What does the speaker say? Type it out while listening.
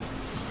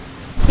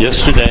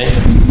Yesterday,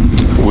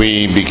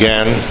 we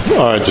began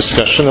our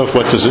discussion of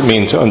what does it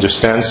mean to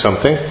understand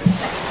something.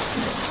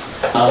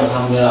 Abend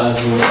haben wir also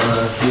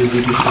hier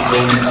die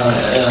Diskussion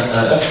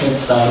eröffnet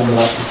darüber,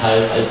 was es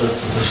heißt, etwas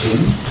zu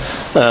verstehen.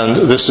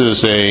 And this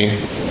is a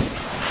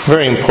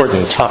very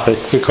important topic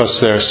because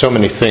there are so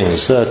many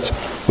things that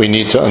we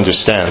need to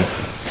understand.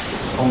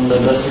 Und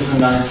das ist ein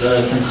ganz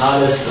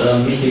zentrales,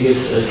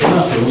 wichtiges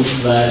Thema für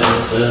uns, weil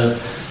es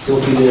so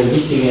viele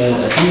wichtige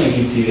Dinge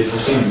gibt, die wir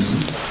verstehen müssen.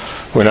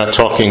 We're not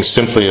talking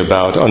simply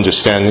about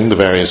understanding the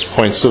various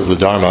points of the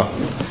Dharma.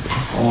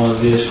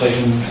 Und wir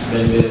sprechen,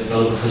 wenn wir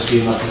darüber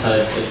verstehen, was es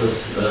heißt,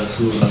 etwas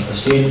zu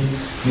verstehen,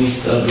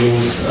 nicht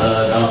bloß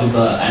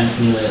darüber,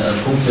 einzelne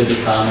Punkte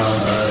des Dharma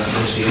zu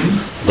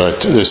verstehen. But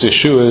this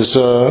issue is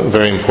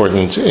very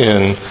important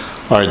in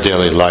our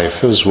daily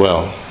life as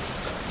well.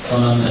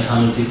 Sondern es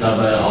handelt sich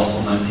dabei auch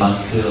um ein Thema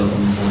für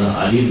unser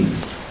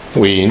Erlebnis.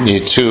 We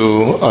need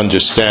to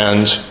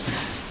understand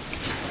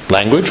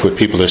language, what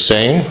people are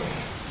saying.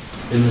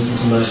 Wir müssen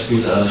zum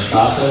Beispiel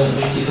Sprache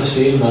richtig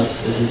verstehen, was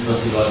es ist,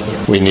 was die Leute.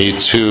 We need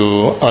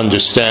to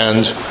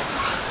understand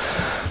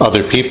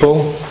other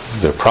people,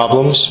 their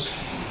problems.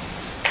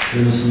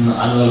 Wir müssen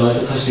andere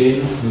Leute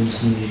verstehen, wir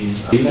müssen die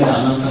Probleme der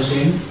anderen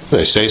verstehen.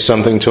 They say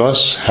something to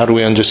us. How do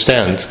we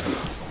understand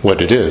what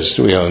it is?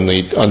 Do we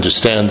only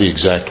understand the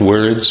exact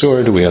words,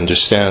 or do we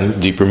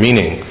understand deeper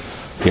meaning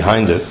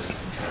behind it?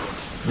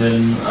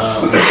 Wenn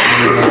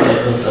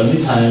wir etwas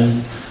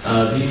mitteilen,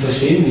 wie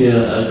verstehen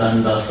wir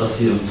dann das, was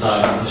sie uns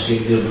sagen?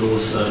 Verstehen wir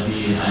bloß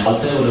die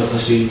Worte oder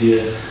verstehen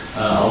wir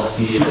auch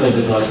die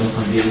Bedeutung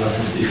von dem, was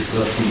es ist,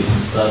 was sie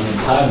uns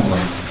damit sagen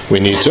wollen? We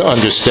need to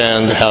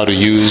understand how to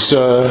use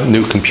a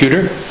new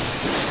computer.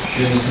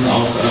 Wir müssen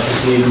auch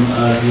verstehen,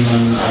 wie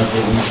man also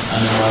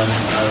einen neuen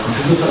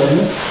Computer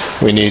verwendet.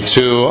 We need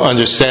to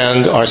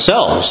understand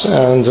ourselves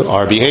and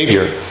our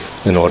behavior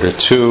in order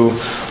to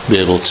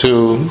be able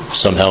to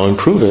somehow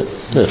improve it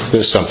if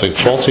there's something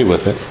faulty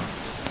with it.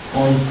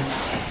 Und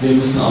wir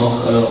müssen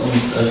auch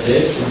uns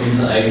selbst und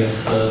unser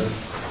eigenes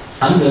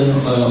Handeln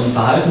und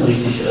Verhalten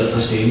richtig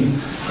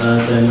verstehen,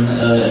 denn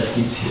es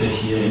gibt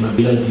hier immer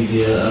Fehler, die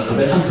wir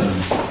verbessern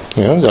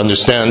können. To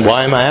understand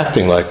why am I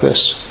acting like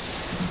this?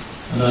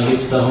 Und da geht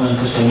es darum, ein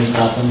Verständnis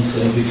davon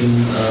zu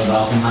entwickeln,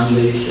 warum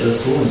handle ich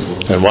so und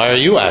so. And why are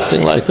you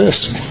acting like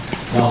this?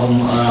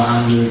 Warum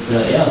handelt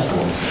er so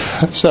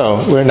und so? So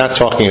we're not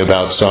talking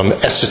about some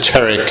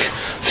esoteric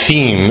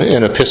theme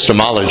in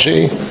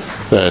epistemology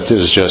that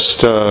is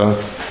just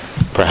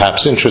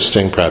perhaps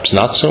interesting, perhaps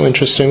not so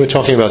interesting. We're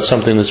talking about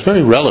something that's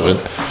very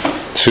relevant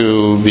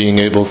to being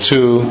able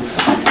to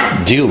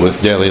deal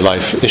with daily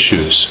life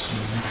issues.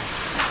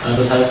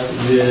 Das heißt,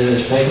 wir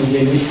sprechen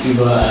hier nicht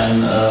über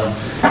ein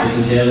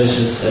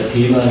esoterisches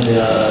Thema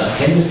der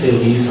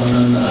Erkenntnistheorie,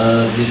 sondern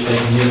wir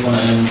sprechen hier von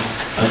einem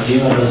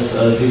Thema, das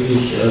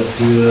wirklich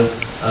für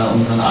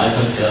unseren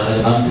Alltag sehr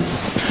relevant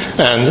ist.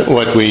 And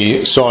what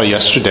we saw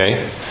yesterday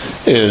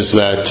is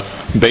that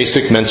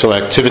basic mental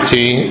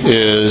activity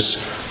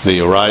is the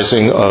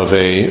arising of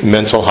a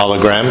mental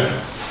hologram.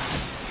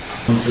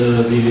 Und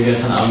wie wir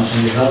gestern Abend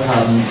schon gehört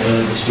haben,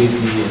 besteht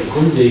die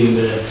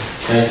grundlegende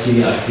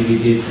geistige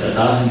Aktivität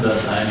darin,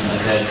 dass ein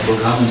geistiges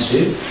Programm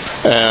entsteht.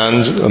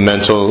 And a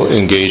mental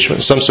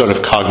engagement, some sort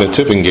of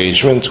cognitive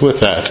engagement with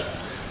that.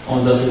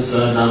 Und dass es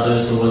dabei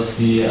sowas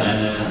wie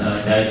ein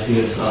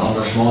geistiges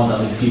Engagement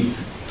damit gibt.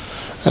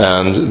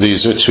 And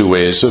these are two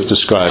ways of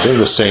describing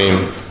the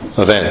same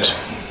event.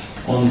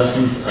 Und das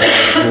sind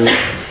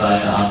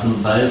zwei Arten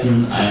und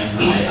Weisen,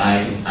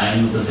 ein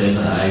und dasselbe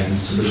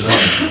Ereignis zu beschreiben.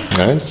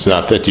 Right? It's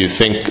not that you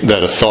think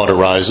that a thought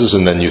arises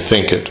and then you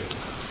think it.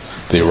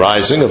 The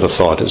arising of a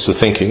thought is the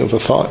thinking of a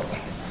thought.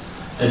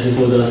 Es ist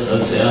so, dass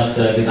zuerst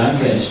der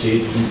Gedanke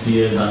entsteht und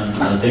wir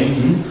dann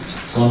denken,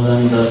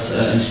 sondern das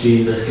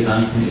Entstehen des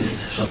Gedanken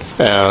ist schon.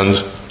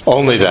 And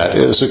only that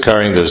is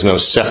occurring. There's no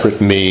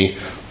separate me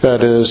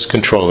that is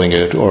controlling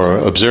it or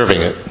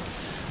observing it.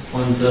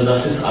 Und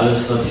das ist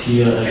alles, was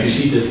hier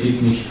geschieht. Es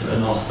gibt nicht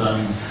noch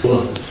dann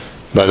durch.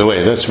 By the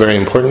way, that's very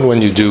important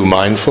when you do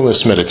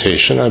mindfulness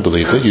meditation. I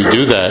believe that you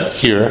do that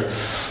here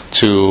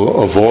to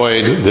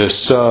avoid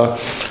this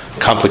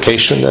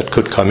complication that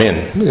could come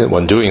in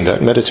when doing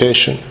that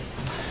meditation.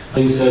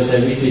 Es ist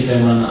sehr wichtig,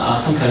 wenn man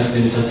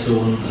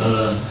Achtsamkeitsmeditation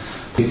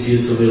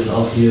praktiziert, so wie es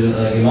auch hier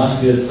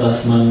gemacht wird,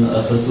 dass man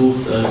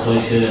versucht,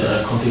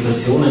 solche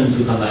Komplikationen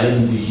zu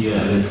vermeiden, die hier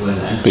eventuell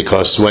eintreten.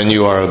 Because when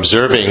you are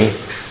observing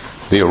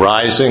the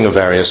arising of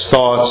various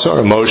thoughts or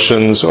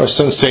emotions or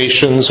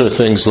sensations or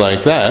things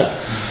like that,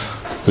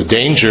 the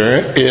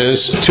danger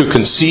is to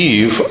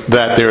conceive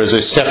that there is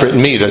a separate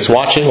me that's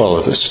watching all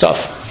of this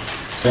stuff.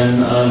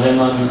 Denn wenn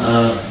man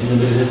in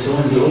der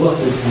Meditation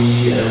beobachtet,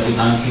 wie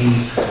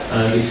Gedanken,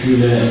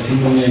 Gefühle,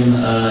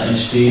 Empfindungen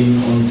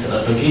entstehen und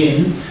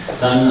vergehen,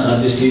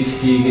 dann besteht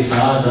die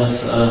Gefahr,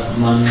 dass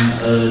man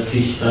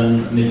sich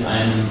dann mit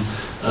einem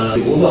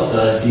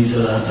Beobachter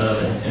dieser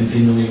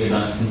Empfindungen,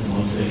 Gedanken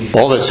und Gefühle.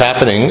 All that's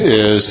happening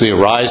is the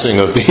arising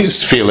of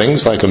these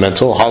feelings, like a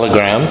mental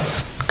hologram,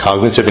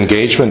 cognitive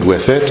engagement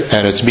with it,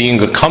 and it's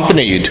being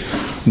accompanied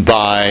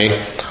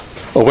by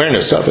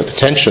awareness of it,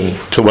 attention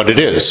to what it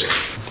is.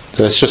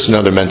 That's just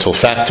another mental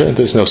factor.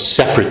 There's no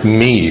separate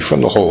me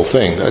from the whole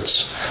thing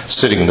that's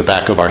sitting in the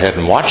back of our head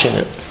and watching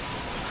it.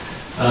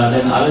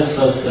 Denn alles,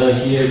 was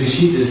hier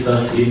geschieht, ist,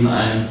 dass eben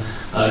ein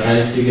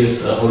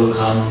geistiges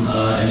Hologramm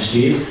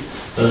entsteht,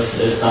 dass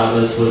es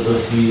dabei so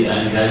etwas wie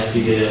eine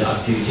geistige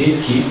Aktivität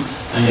gibt,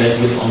 ein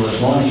geistiges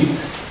Engagement gibt,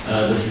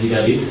 das die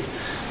Geist gibt.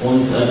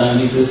 Und dann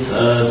gibt es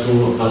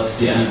so was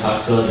wie einen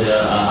Faktor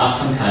der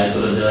Achtsamkeit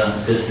oder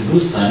des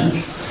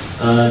Bewusstseins,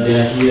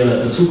 der hier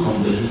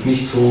dazukommt. Es ist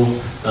nicht so,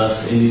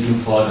 dass in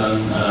diesem Vorgang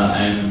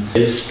ein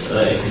Selbst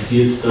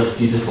existiert, das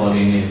diese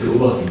Vorgänge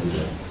beobachten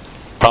würde.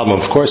 Problem,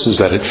 of course, is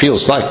that it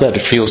feels like that.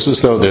 It feels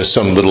as though there's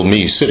some little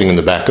me sitting in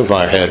the back of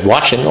our head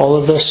watching all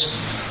of this.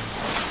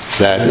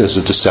 That is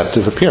a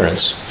deceptive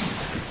appearance.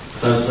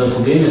 Das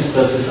Problem ist,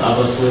 dass es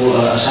aber so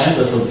erscheint,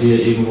 als ob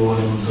wir irgendwo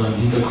in unserem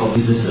Hinterkopf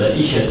dieses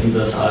Ich hätten,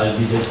 das all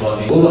diese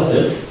Vorgänge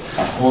beobachtet.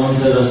 Und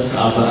das ist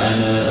aber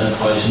eine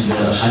täuschende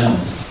Erscheinung.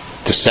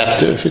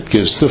 Deceptive.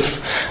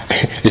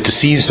 It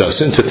deceives us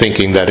into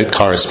thinking that it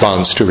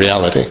corresponds to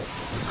reality.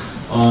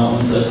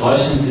 Und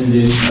täuschend in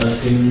dem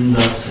Sinn,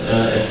 dass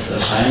es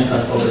erscheint,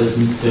 als ob es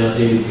mit der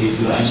Realität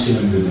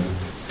übereinstimmen würde.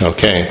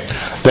 Okay.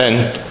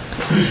 Then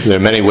there are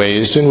many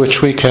ways in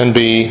which we can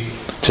be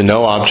to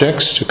know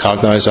objects, to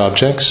cognize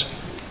objects.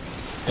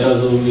 Ja,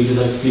 also wie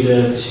gesagt,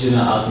 viele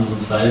verschiedene Arten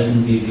und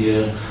Weisen, wie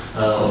wir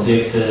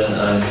Objekte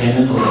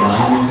kennen oder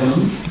wahrnehmen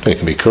können. They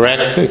can be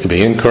correct, they can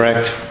be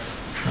incorrect.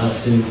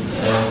 Das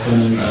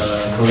können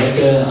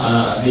korrekte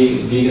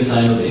Wege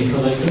sein oder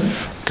inkorrekte.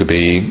 It could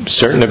be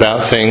certain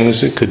about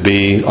things, it could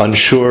be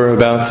unsure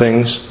about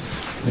things.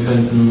 Wir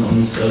könnten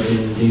uns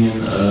den Dingen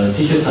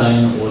sicher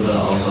sein oder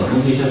auch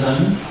unsicher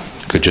sein.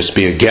 It could just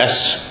be a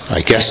guess.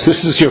 I guess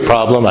this is your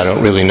problem. I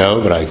don't really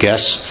know, but I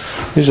guess.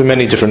 These are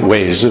many different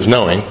ways of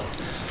knowing.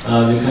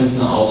 Wir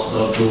könnten auch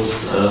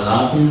bloß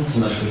raten,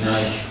 zum Beispiel, ja,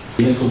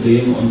 ich habe das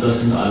Problem und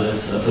das sind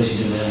alles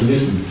verschiedene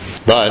Wissen.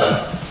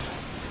 But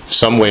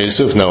some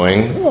ways of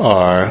knowing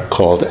are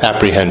called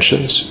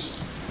apprehensions.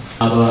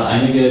 Aber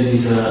einige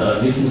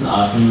dieser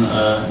Wissensarten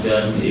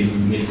werden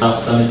eben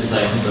damit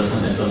bezeichnet, dass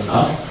man etwas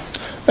fasst.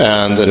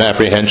 And an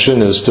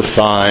apprehension is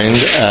defined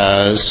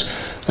as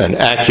an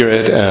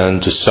accurate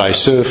and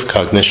decisive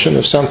cognition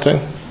of something.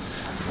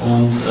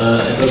 Und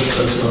etwas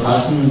zu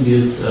erfassen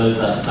wird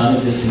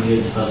damit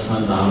definiert, dass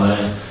man dabei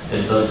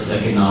etwas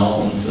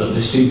genau und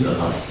bestimmt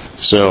erfasst.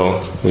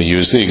 So we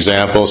use the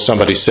example,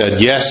 somebody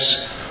said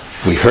yes,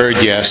 we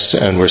heard yes,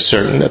 and we're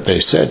certain that they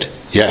said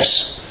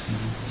yes.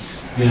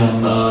 Wir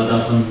haben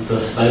davon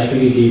das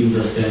Beispiel gegeben,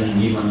 dass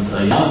wenn jemand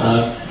Ja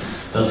sagt,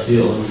 dass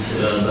wir uns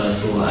bei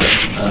so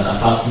einem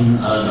Erfassen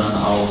dann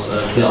auch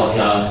sehr auch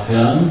Ja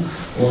hören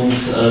und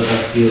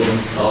dass wir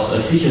uns auch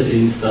sicher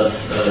sind,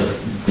 dass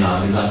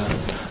Ja gesagt wird.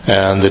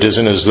 And it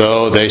isn't as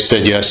though they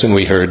said yes and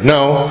we heard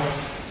no.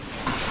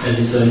 Es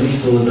ist nicht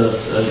so,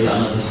 dass die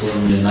anderen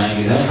Personen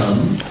Nein gehört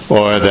haben.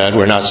 Or that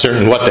we're not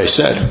certain what they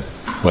said,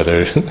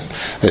 whether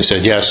they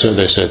said yes or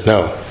they said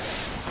no.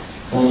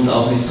 Und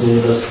auch nicht so,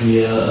 dass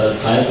wir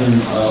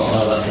zweifeln,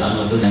 was die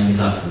andere Person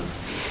gesagt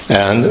hat.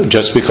 And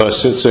just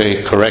because it's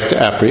a correct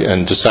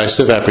and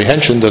decisive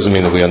apprehension doesn't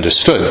mean that we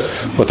understood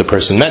what the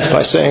person meant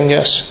by saying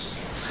yes.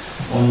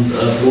 Und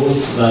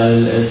bloß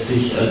weil es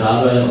sich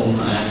dabei um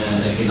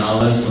ein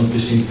genaues und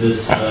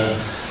bestimmtes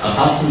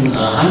Erfassen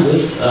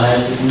handelt,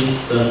 heißt es nicht,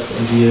 dass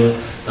wir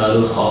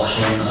dadurch auch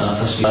schon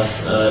verstehen,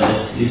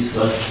 was es ist,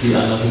 was die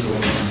andere Person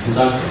uns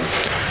gesagt hat.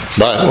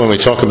 But when we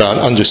talk about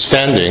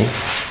understanding,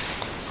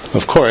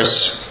 of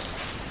course,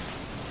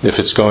 if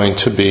it's going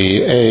to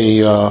be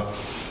a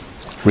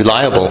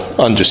reliable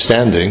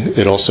understanding,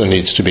 it also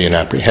needs to be an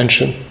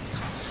apprehension.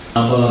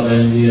 Aber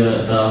wenn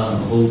wir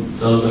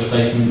darüber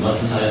sprechen,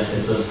 was es heißt,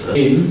 etwas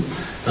reden,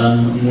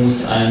 dann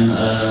muss ein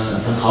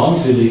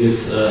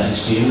vertrauenswürdiges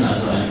entstehen,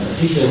 also ein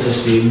sicheres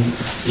Verstehen,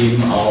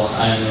 eben auch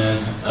ein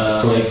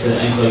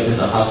korrektes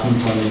Erfassen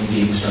von dem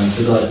Gegenstand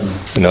bedeuten.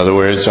 In other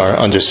words,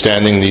 our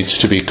understanding needs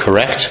to be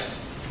correct.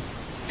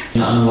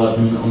 In anderen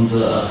Worten,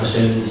 unser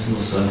Verständnis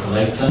muss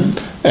korrekt sein.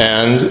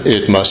 And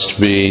it must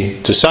be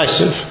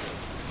decisive.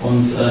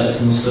 Und es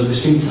muss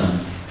bestimmt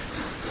sein.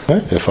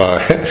 If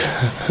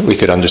we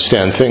could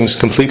understand things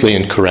completely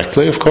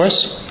incorrectly, of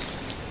course.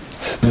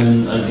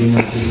 Dinge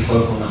natürlich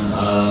vollkommen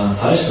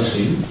falsch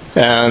verstehen.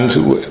 And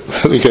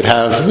we could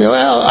have,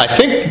 well, I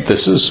think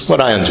this is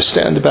what I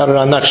understand about it,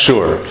 I'm not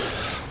sure.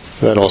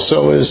 That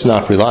also is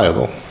not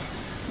reliable.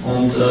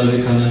 Und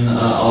wir können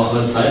auch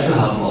Zweifel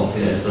haben, ob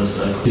wir etwas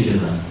sicher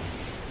sein.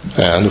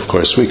 And of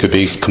course we could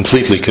be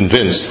completely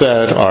convinced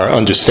that our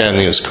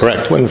understanding is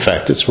correct, when in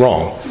fact it's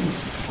wrong.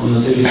 Und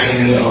natürlich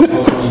können wir auch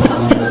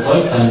vollkommen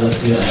überzeugt sein,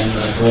 dass wir ein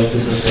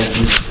korrektes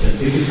Verständnis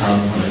entwickelt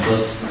haben von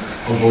etwas,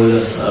 obwohl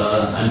das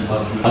einfach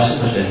ein falsches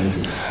Verständnis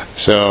ist.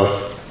 So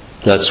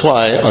that's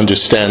why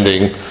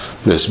understanding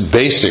this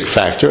basic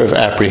factor of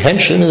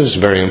apprehension is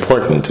very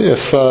important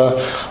if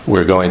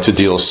we're going to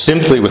deal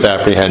simply with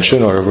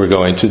apprehension or if we're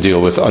going to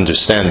deal with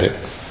understanding.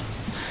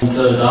 Und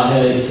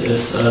daher ist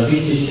es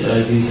wichtig,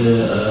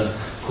 diese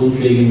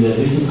grundlegende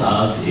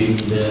Wissensart eben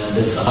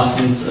des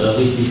Erfassens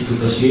richtig zu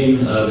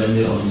verstehen, wenn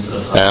wir uns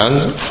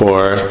fragen. And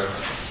for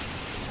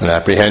an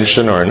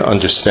apprehension or an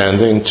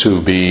understanding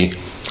to be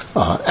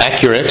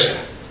accurate,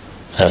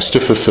 has to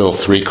fulfill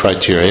 3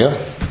 criteria.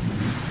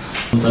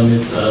 Und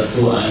damit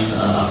so ein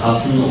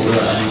Erfassen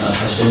oder ein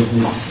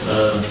Verständnis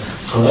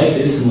korrekt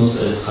ist, muss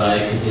es 3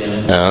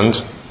 Kriterien.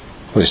 And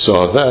we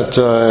saw that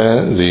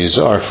these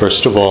are,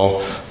 first of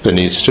all, there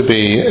needs to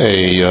be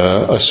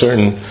a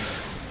certain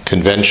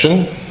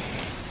convention.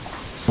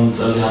 Und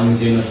wir haben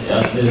gesehen, das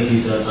erste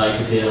dieser 3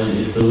 Kriterien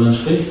ist, darüber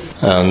entspricht.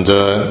 And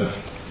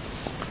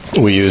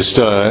we used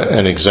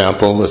an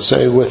example, let's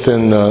say,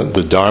 within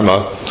the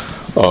Dharma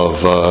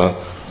of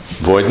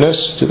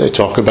voidness. Do they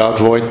talk about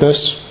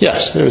voidness?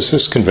 Yes, there's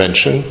this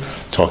convention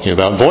talking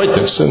about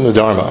voidness in the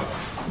Dharma.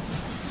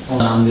 Und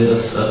dann haben wir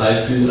das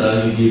Beispiel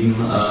gegeben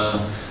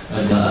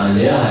der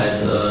Leerheit.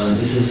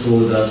 Ist es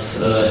so, dass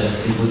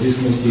es im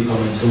Buddhismus die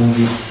Konvention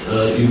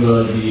gibt,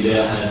 über die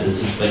Leerheit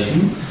zu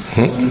sprechen?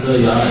 Und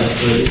ja,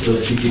 es ist so,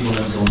 es gibt die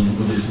Konvention im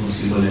Buddhismus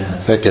über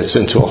Leerheit. That gets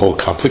into a whole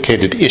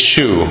complicated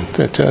issue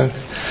that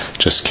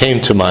just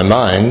came to my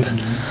mind.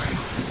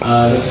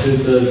 Das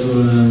führt zu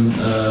einem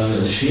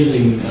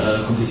schwierigen,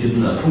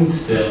 komplizierten Punkt,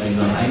 der mir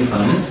gerade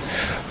eingefallen ist.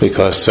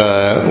 Because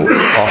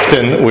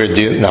often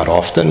not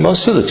often,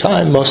 most of the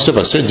time, most of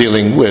us are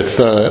dealing with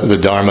the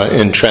Dharma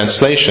in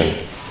translation.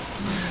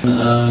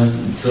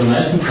 Zur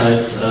meisten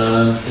Zeit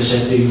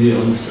beschäftigen wir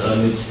uns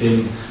mit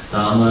dem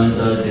Dharma,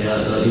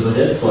 der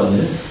übersetzt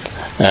worden ist.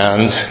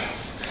 And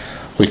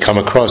we come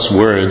across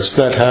words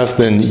that have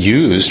been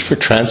used for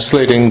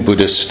translating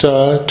Buddhist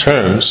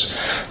terms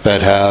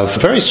that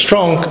have very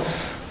strong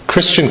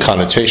Christian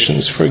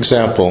connotations. For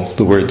example,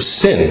 the word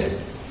sin.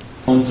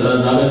 Und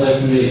dabei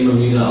treffen wir immer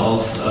wieder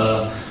auf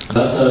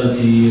Wörter,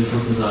 die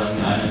sozusagen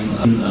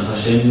einem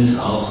Verständnis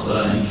auch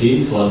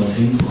entlehnt worden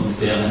sind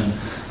und deren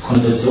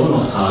Konnotation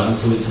noch tragen,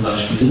 so wie zum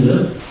Beispiel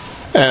Sünde.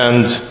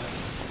 And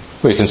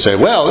we can say,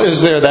 well,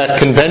 is there that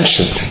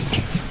convention?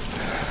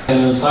 Wenn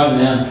wir uns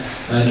fragen,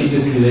 gibt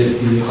es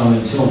diese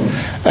Konvention?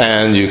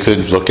 And you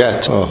could look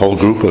at a whole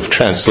group of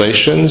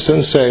translations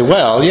and say,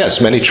 well,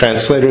 yes, many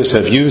translators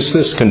have used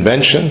this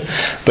convention,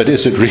 but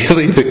is it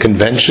really the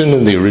convention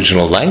in the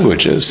original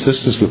languages?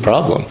 This is the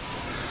problem.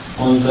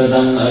 Und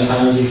dann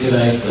kann man sich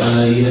vielleicht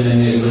jede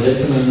Menge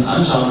Übersetzungen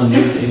anschauen und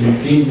wird in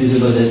vielen dieser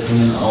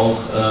Übersetzungen auch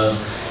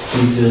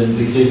diesen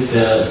Begriff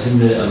der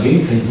Sünde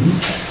erwähnt finden.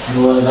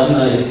 Nur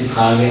dann ist die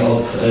Frage,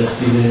 ob es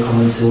diese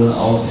Konvention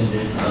auch in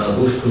den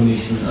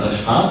ursprünglichen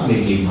Sprachen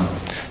gegeben hat.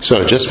 So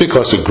just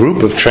because a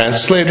group of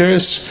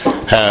translators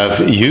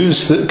have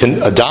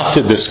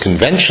adopted this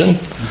convention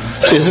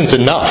isn't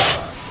enough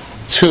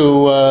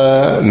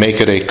to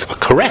make it a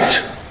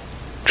correct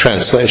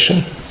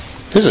translation,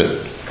 is it?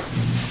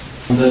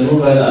 Und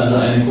nur weil also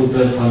eine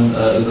Gruppe von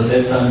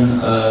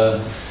Übersetzern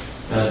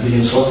sich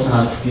entschlossen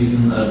hat,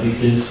 diesen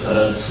Begriff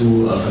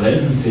zu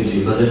verwenden für die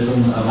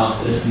Übersetzung,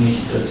 macht es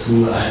nicht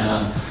zu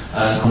einer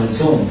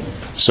Konvention.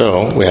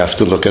 So we have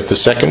to look at the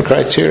second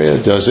criteria.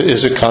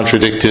 Is it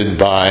contradicted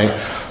by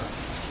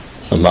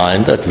a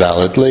mind that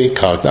validly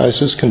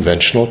cognizes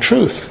conventional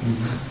truth?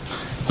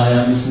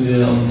 Daher müssen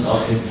wir uns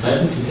auch dem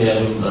zweiten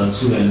Kriterium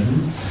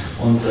zuwenden.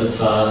 Und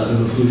zwar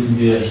überprüfen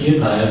wir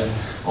hierbei,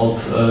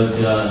 ob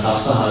der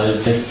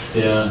Sachverhalt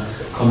der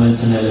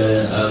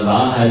konventionelle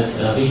Wahrheit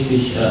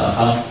richtig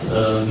erfasst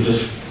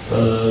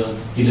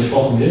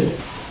widersprochen wird.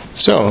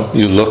 So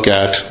you look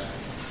at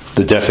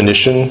the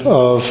definition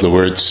of the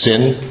word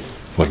sin.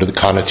 What are the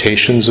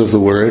connotations of the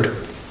word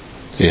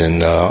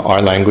in our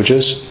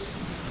languages?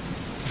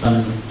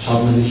 Dann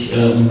schaut man sich,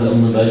 um bei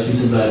unserem Beispiel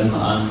zu bleiben,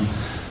 an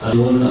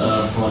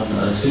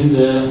von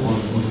Sünde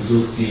und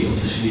untersucht die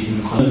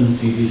unterschiedlichen Konten,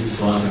 die dieses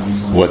Wort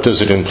haben. What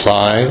does it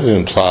imply? It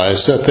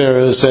implies that there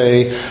is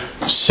a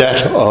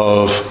set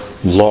of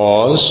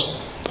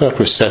laws that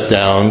were set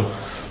down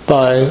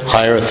by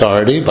higher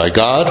authority, by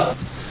God.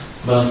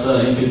 Was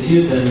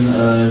impliziert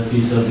denn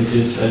dieser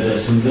Begriff der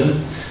Sünde?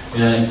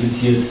 Er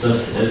impliziert,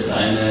 dass es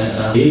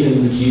eine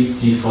Regeln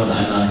gibt, die von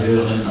einer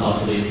höheren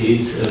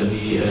Autorität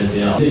wie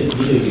der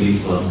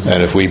niedergelegt worden sind.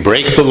 And if we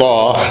break the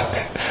law,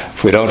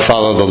 if we don't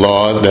follow the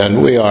law,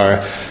 then we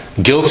are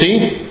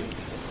guilty,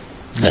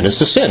 and it's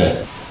a sin,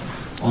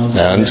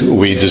 and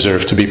we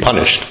deserve to be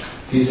punished.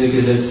 Diese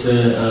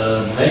Gesetze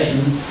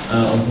brechen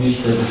und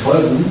nicht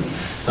befolgen,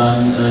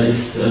 dann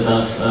ist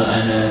das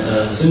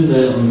eine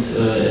Sünde und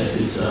es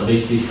ist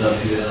richtig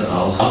dafür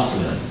auch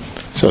abzuwerten.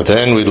 So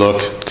then we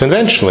look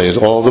conventionally at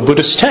all the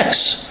Buddhist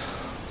texts.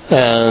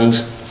 And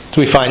do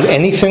we find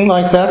anything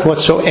like that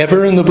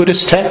whatsoever in the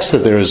Buddhist text?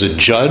 That there is a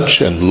judge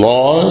and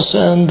laws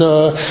and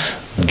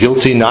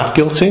guilty, not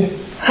guilty?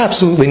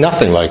 Absolutely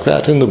nothing like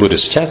that in the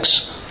Buddhist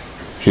texts.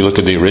 If you look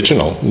at the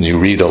original and you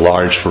read a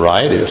large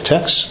variety of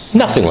texts,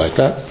 nothing like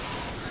that.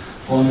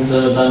 Und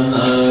dann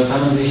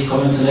kann man sich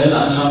konventionell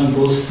anschauen,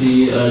 bloß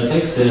die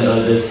Texte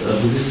des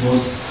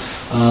Buddhismus.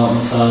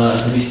 Und zwar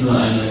also nicht nur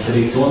eine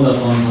Selektion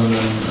davon,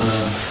 sondern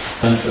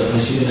Ganz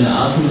verschiedene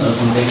Arten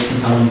von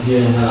Texten kann man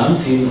hier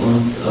heranziehen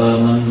und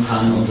man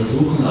kann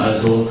untersuchen,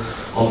 also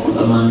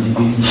ob man in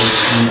diesen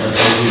Texten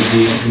solche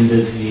Ideen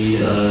findet wie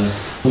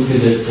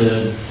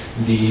Grundgesetze,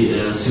 wie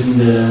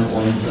Sünde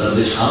und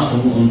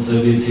Bestrafung,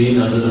 und wir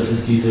sehen also, dass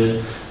es diese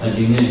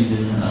Dinge in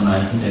den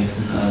meisten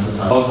Texten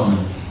total vorkommen.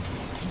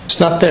 It's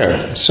not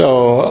there. So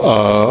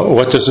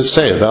what does it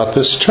say about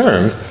this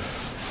term?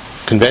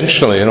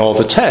 Conventionally in all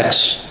the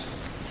texts,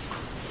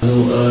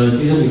 also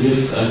dieser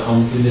Begriff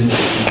kommt in den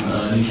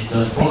Texten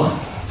nicht vor.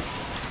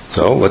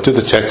 So what do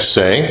the texts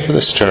say for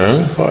this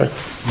term? For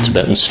a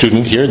Tibetan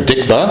student here,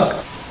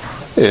 dikba.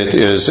 It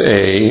is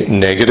a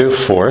negative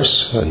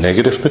force, a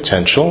negative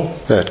potential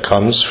that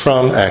comes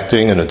from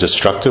acting in a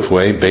destructive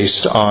way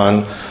based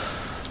on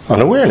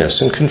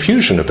unawareness and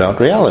confusion about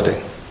reality.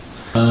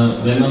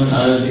 Wenn man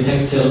die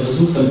Texte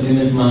untersucht, dann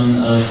findet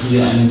man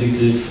hier einen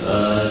Begriff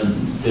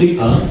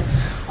Dikpa.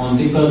 Und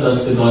Dikpa,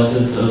 das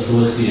bedeutet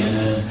sowas wie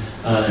eine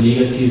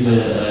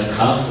negative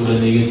Kraft oder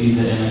negative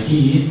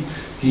Energie,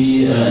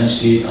 die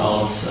entsteht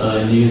aus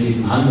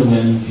negativen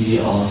Handlungen, die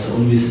aus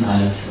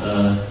Unwissenheit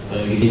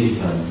getätigt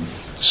werden.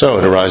 So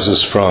it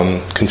arises from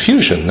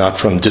confusion, not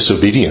from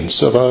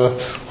disobedience of a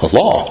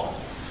law.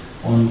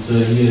 Und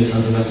hier ist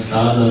also ganz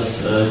klar,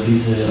 dass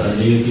diese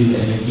negative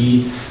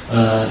Energie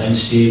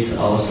entsteht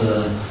aus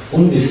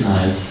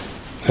Unwissenheit.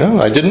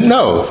 Yeah, I didn't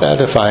know that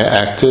if I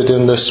acted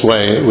in this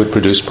way it would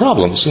produce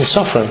problems and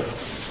suffering.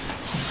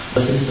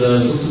 Das ist so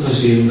zu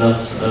verstehen,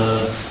 dass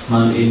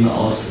man eben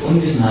aus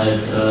Unwissenheit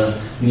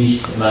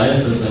nicht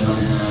weiß, dass wenn man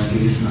in einer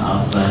gewissen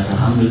Art und Weise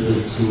handelt,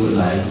 es zu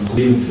Leid und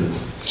Problemen führt.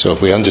 So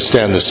if we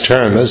understand this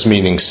term as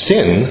meaning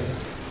sin,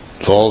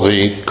 with all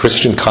the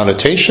Christian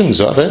connotations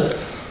of it,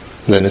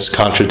 then it's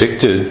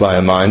contradicted by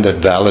a mind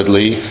that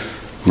validly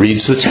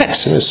reads the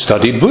text and has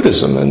studied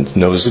Buddhism and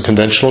knows the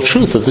conventional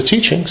truth of the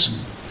teachings.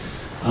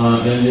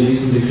 Wenn wir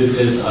diesen Begriff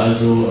jetzt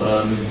also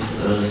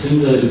mit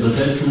Sünde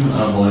übersetzen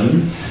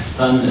wollen,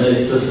 dann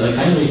ist das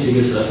kein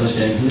richtiges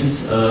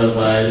Verständnis,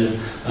 weil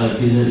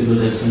diese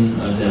Übersetzung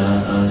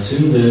der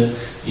Sünde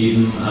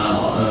eben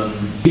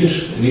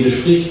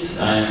widerspricht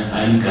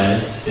einem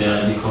Geist,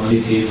 der die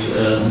Kommunität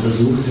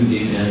untersucht,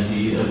 indem er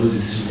die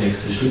buddhistischen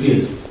Texte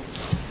studiert.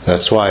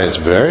 That's why it's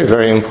very,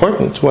 very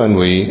important when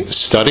we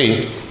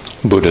study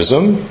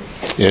Buddhism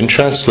in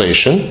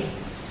translation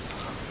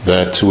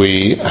that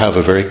we have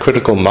a very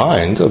critical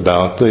mind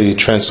about the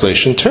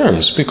translation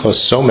terms, because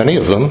so many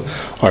of them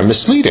are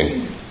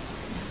misleading.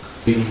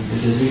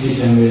 Es ist wichtig,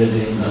 wenn wir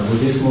den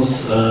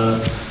Buddhismus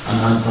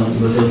anhand von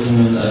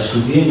Übersetzungen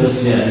studieren,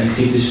 dass wir einen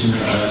kritischen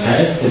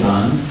Geist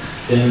bewahren,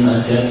 denn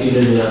sehr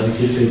viele der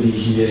Begriffe, die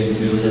hier in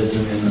den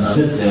Übersetzungen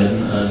verwendet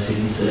werden,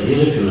 sind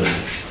irreführend.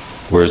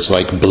 Words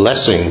like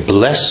blessing,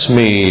 bless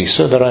me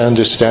so that I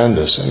understand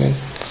this. I mean,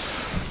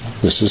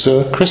 this is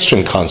a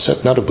Christian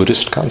concept, not a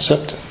Buddhist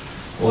concept.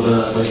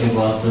 Oder solche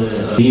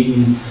Worte,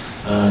 Segen,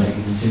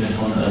 im Sinne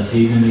von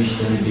segne mich,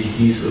 damit ich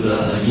dies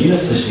oder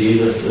jenes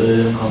verstehe, das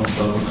kommt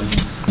von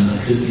einem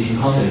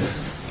christlichen Kontext.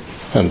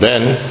 And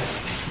then,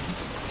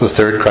 the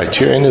third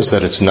criterion is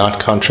that it's not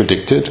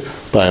contradicted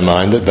by a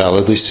mind that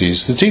validly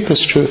sees the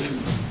deepest truth.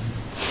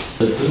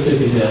 Das dritte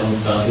Kriterium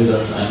dafür,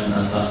 dass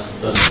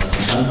das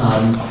verstanden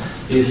haben,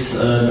 ist,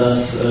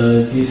 dass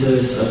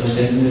dieses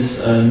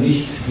Verständnis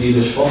nicht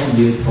widersprochen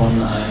wird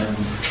von einem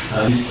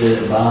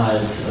tiefste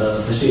Wahrheit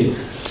versteht.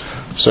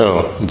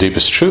 So, the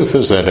deepest truth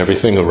is that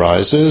everything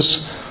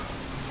arises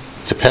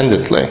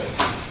dependently.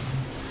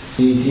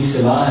 Die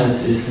tiefste Wahrheit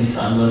ist nichts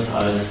anderes,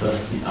 als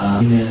dass die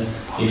Dinge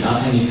in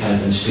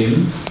Abhängigkeit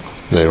entstehen.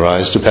 They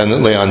arise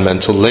dependently on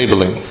mental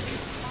labeling.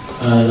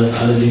 Dass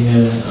alle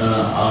Dinge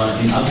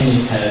in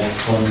Abhängigkeit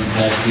von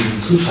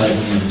geistigen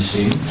Zuschreibungen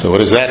entstehen. So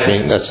what does that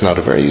mean? That's not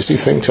a very easy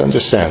thing to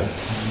understand.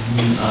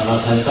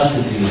 Was heißt das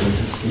jetzt hier? Das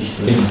ist nicht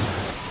drin.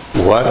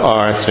 What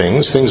are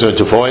things? Things are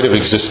devoid of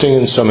existing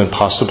in some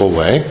impossible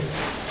way.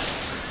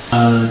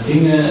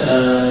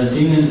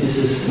 Dingen ist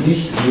es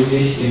nicht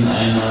möglich, in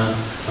einer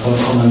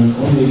vollkommen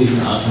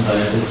unmöglichen Art und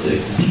Weise zu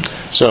existieren.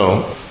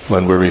 So,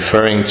 when we're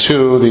referring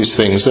to these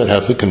things that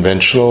have the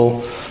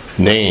conventional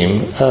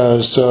name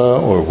as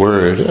or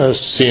word as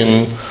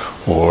sin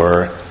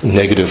or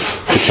negative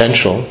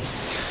potential,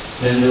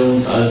 wenn wir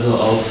uns also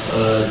auf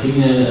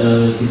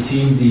Dinge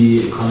beziehen,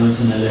 die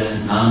konventionelle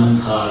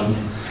Namen tragen,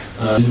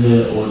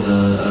 Sünde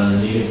oder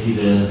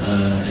negative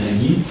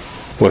Energie.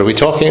 what are we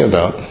talking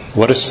about?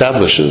 What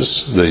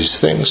establishes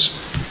these things?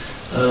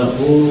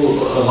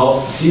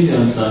 Worauf beziehen wir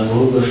uns dann?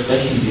 Worüber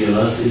sprechen wir?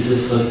 Was ist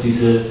es, was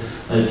diese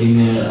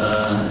Dinge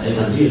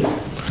etabliert?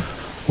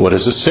 What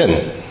is a sin?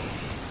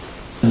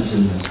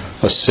 Sünde.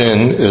 A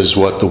sin is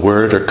what the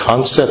word or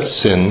concept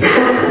sin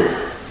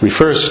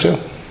refers to.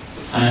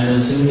 Eine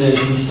Sünde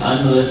ist nichts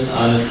anderes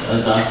als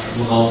das,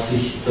 worauf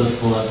sich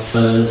das Wort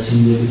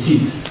Sünde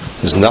bezieht.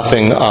 There's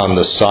nothing on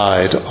the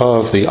side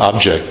of the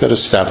object that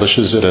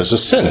establishes it as a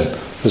sin.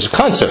 There's a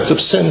concept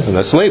of sin, and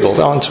that's labeled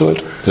onto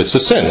it. It's a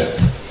sin.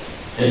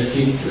 Es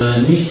gibt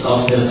nichts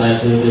auf der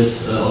Seite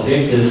des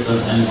Objektes,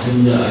 was eine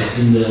Sünde als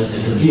Sünde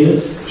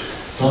etabliert,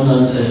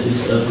 sondern es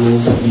ist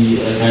bloß die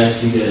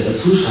geistige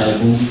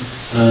Zuschreibung,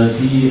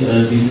 die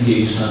diesen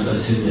Gegenstand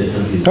als Sünde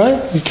etabliert. Right?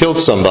 You killed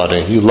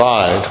somebody, you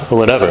lied, or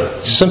whatever.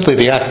 It's simply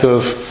the act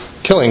of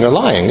killing or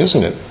lying,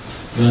 isn't it?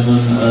 Wenn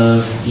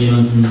man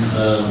jemanden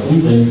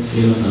umbringt,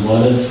 jemanden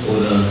ermordet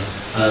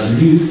oder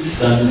lügt,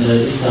 dann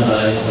ist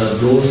dabei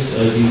bloß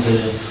diese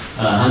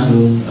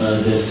Handlung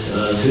des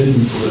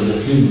Tötens oder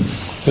des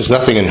Lügens. There's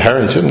nothing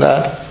inherent in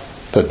that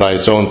by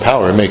its own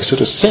power makes it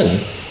a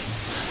sin.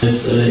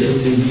 Es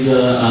ist in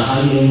dieser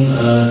Handlung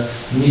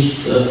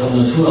nichts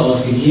von Natur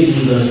aus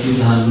gegeben, dass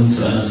diese Handlung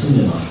zu einer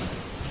Sünde macht.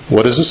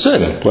 What is a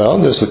sin? Well,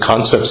 there's the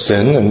concept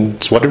sin, and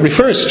it's what it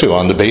refers to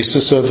on the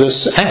basis of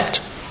this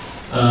act.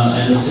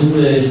 Eine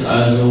Sünde ist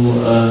also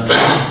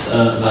nichts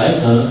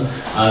weiter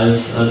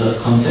als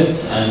das Konzept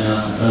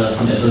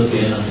von etwas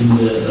wie einer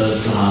Sünde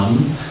zu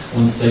haben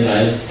und der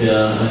Geist,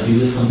 der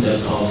dieses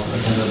Konzept auf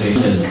seiner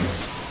Weg wendet.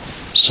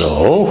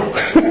 So,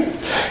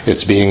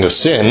 its being a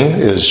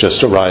sin is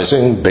just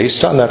arising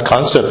based on that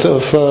concept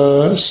of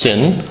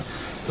sin.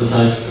 Das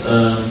heißt,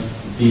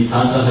 die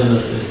Tatsache,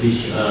 dass es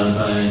sich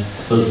bei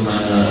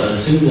einer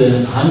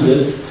Sünde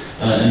handelt,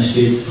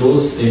 entsteht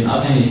bloß in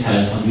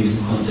Abhängigkeit von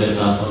diesem Konzept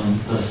davon,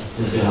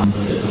 dass wir haben,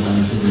 dass etwas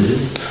eine Sünde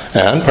ist.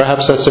 And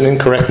perhaps that's an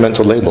incorrect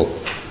mental label.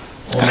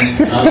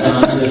 Und dabei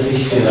handelt es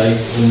sich vielleicht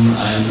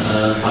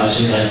eine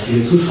falsche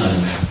geistige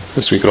Zuschreibung.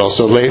 Because we could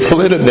also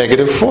label it a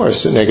negative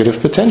force, a negative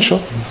potential.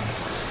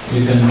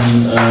 Wir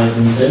können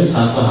denselben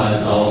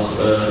Sachverhalt auch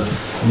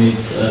mit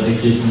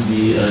Begriffen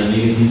wie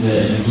negative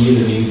Energie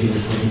oder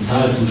negatives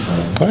Potenzial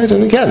zuschreiben. Right,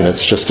 and again,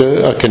 it's just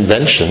a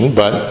convention,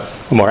 but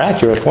a more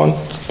accurate one,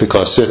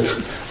 because it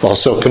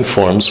also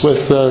conforms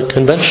with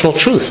conventional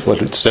truth,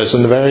 what it says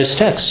in the various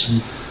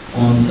texts.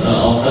 Und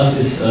auch das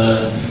ist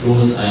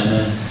bloß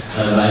eine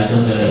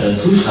weitere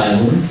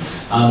Zuschreibung,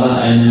 aber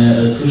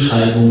eine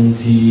Zuschreibung,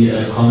 die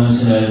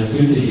konventionell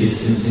gültig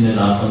ist im Sinne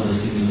davon,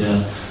 dass sie mit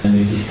der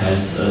Wirklichkeit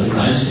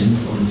übereinstimmt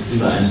und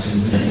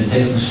übereinstimmt mit den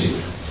Texten steht.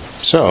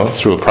 So,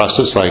 through a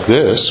process like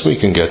this, we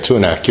can get to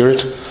an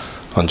accurate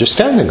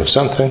understanding of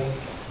something.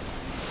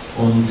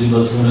 Und über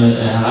so eine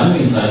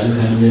Herangehensweise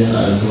können wir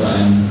also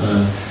ein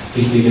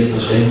richtiges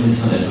Verständnis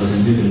von etwas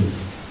entwickeln.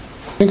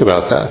 Think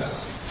about that.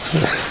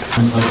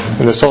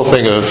 And this whole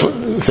thing of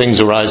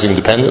things arising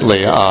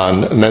dependently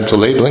on mental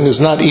labeling is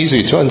not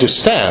easy to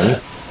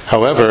understand.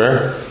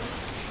 However,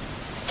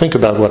 think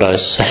about what I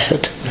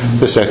said,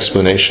 this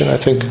explanation. I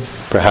think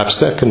perhaps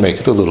that can make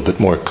it a little bit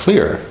more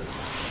clear.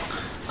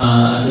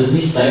 Also es ist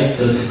nicht leicht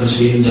zu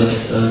verstehen,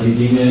 dass die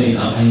Dinge in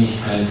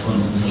Abhängigkeit von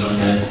unserer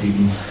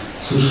geistigen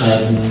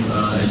Zuschreibung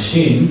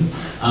entstehen,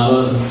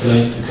 aber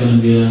vielleicht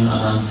können wir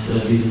anhand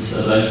dieses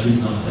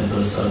Beispiels noch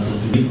etwas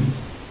beginnen.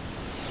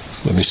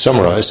 Let me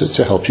summarize it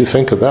to help you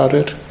think about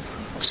it.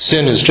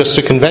 Sin is just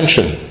a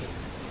convention.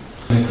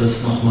 Ich möchte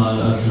das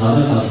nochmal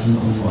zusammenfassen,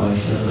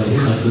 euch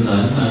hilfreich zu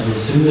sein. Also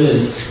Sünde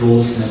ist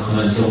bloß eine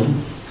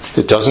Konvention.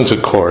 It doesn't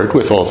accord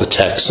with all the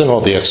texts and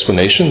all the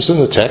explanations in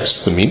the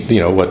text,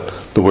 what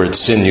the word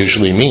sin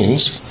usually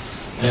means.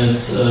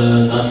 Das,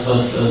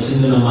 was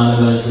Sünde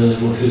normalerweise,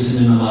 wofür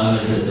Sünde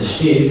normalerweise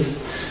steht,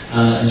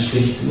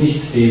 entspricht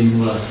nicht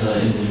dem, was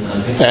in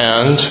den Texten steht.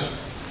 And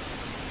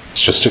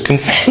it's just a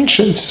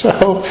convention,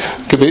 so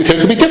there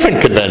could be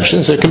different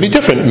conventions, there could be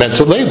different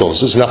mental labels.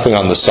 There's nothing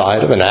on the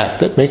side of an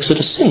act that makes it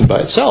a sin by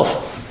itself.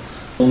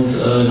 Und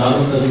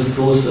dadurch, dass es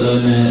bloß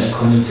eine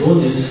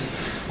Konvention ist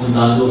und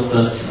dadurch,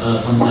 dass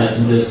von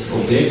Seiten des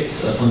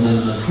Objekts, von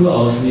seiner Natur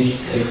aus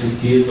nichts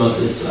existiert, was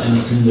es zu einer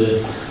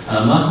Sünde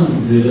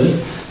machen würde,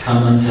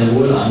 kann man sehr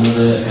wohl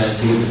andere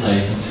geistige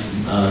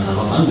Bezeichnungen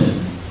darauf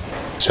anwenden.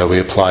 So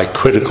we apply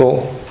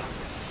critical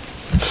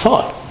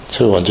thought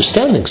to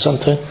understanding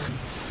something.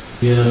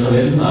 Wir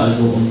verwenden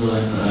also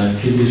unseren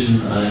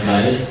kritischen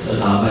Geist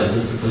dabei,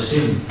 etwas zu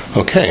verstehen.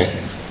 Okay.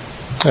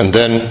 And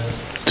then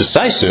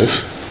decisive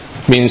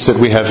means that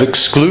we have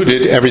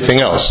excluded everything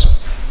else.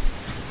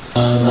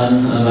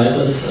 Dann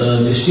weiters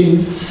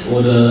bestimmt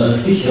oder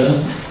sicher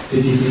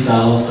bezieht sich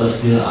darauf,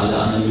 dass wir alle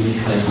anderen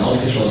Möglichkeiten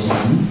ausgeschlossen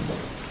haben.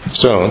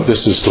 So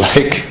this is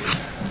like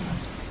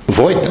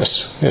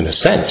voidness in a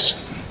sense.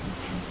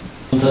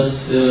 Und das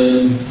ist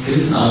in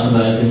gewisser Art und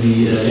Weise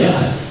wie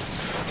Leerheit.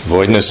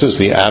 Voidness is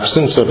the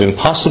absence of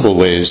impossible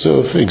ways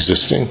of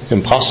existing,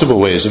 impossible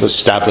ways of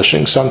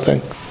establishing something.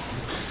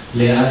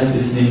 Leerheit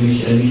ist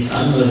nämlich nichts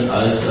anderes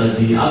als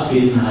die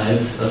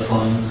Abwesenheit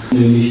von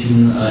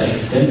möglichen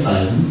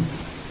Existenzweisen.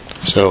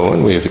 So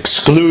when we have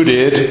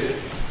excluded,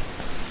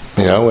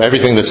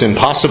 everything that's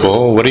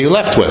impossible, what are you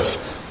left with?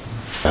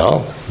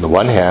 Well, on the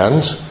one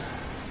hand,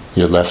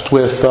 you're left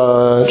with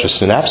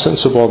just an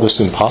absence of all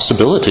this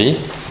impossibility.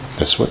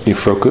 That's what you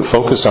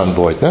focus on,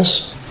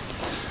 voidness.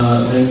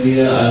 Wenn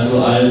wir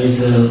also all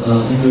diese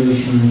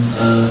unmöglichen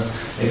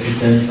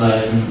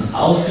Existenzweisen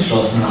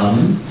ausgeschlossen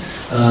haben,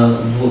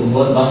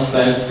 was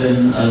bleibt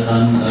denn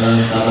dann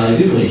dabei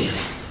übrig?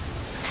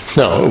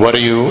 No,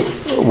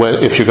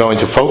 if you're going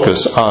to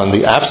focus on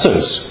the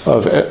absence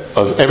of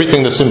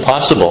everything that's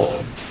impossible,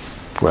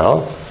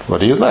 well,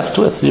 what are you left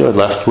with? You're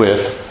left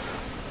with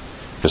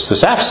just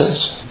this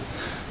absence.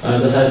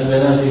 Das heißt,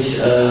 wenn man sich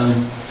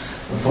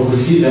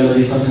fokussiert, wenn man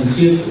sich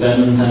konzentriert,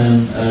 wenn man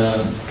seinen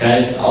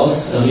Geist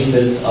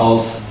ausrichtet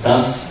auf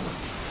das,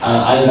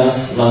 all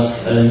das,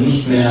 was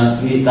nicht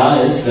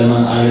da ist, wenn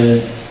man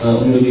alle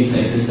unmöglichen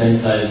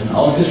Existenzweisen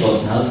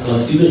ausgeschlossen hat,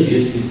 was übrig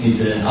ist, ist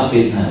diese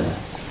Abwesenheit.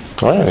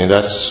 Right, I mean,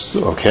 that's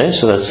okay,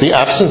 so that's the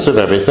absence of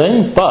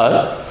everything,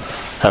 but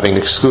having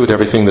excluded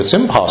everything that's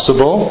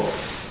impossible,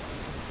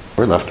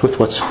 we're left with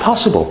what's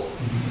possible,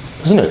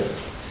 isn't it?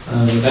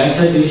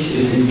 Gleichzeitig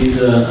ist in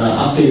dieser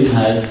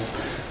Abwesenheit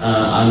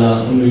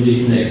aller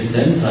unmöglichen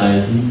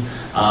Existenzweisen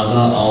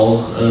aber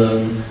auch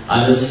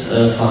alles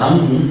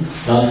vorhanden,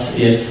 was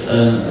jetzt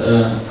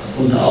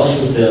unter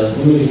Ausschluss der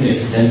unmöglichen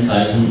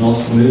Existenzweisen noch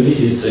möglich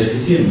ist zu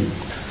existieren.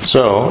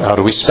 So, how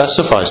do we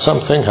specify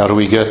something? How do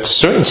we get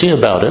certainty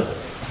about it?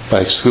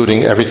 By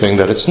excluding everything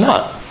that it's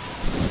not.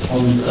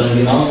 Und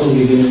genauso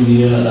gewinnen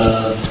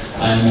wir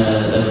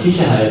eine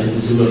Sicherheit in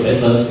Bezug auf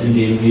etwas,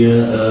 indem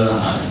wir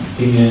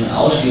Dinge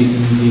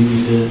ausschließen, die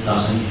diese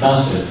Sache nicht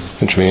darstellt.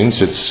 Which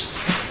means it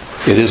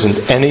isn't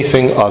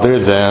anything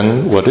other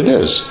than what it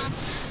is.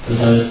 Das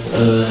heißt,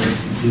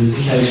 diese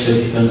Sicherheit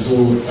stellt sich dann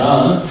so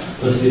dar,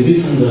 dass wir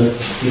wissen, dass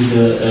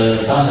diese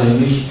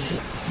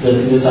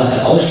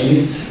Sache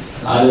ausschließt,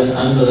 alles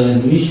andere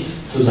nicht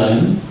zu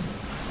sein.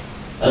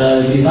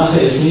 Die Sache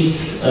ist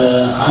nichts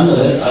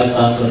anderes als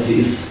das, was sie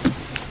ist.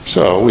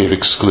 So we've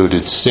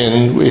excluded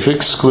sin, we've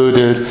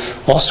excluded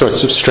all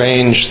sorts of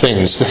strange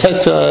things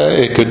that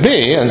it could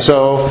be, and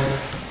so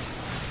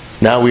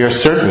now we are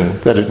certain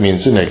that it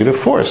means a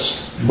negative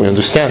force. We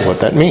understand what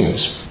that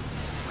means.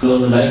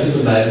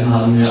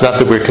 It's not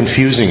that we're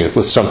confusing it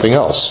with something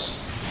else.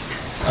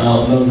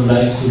 Um unserem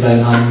Beispiel zu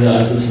bleiben, haben wir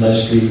also zum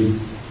Beispiel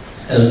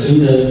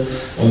Sünde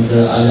und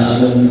alle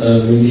anderen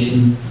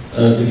möglichen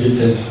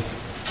Begriffe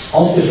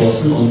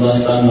ausgeschlossen, und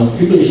was dann noch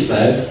übrig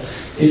bleibt,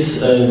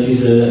 ist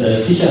diese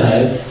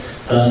Sicherheit,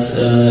 dass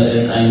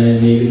es eine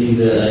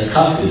negative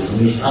Kraft ist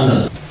und nichts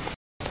anderes.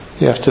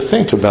 You have to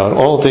think about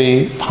all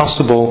the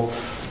possible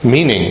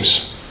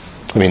meanings.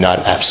 I mean,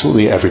 not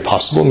absolutely every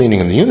possible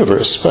meaning in the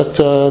universe, but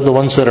the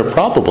ones that are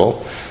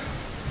probable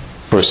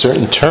for a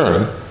certain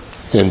term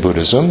in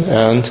Buddhism,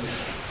 and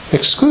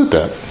exclude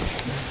that.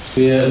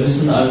 Wir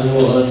müssen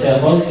also sehr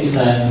vorsichtig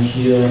sein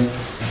hier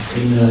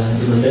in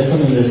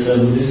Übersetzungen des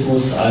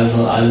Buddhismus,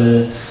 also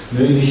alle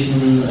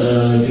möglichen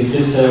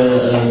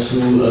Begriffe zu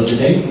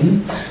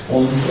bedenken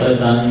und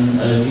dann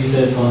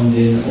diese von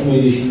den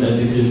unmöglichen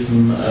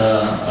Begriffen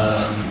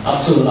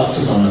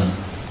abzusondern.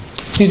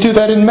 You do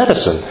that in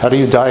medicine. How do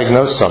you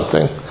diagnose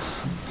something?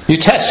 You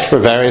test for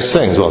various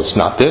things. Well, it's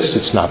not this,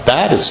 it's not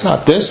that, it's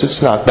not this,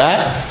 it's not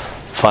that.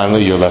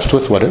 Finally, you're left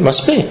with what it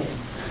must be.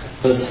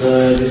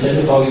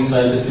 Dieselbe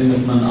Vorgehensweise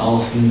findet man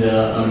auch in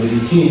der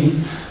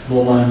Medizin,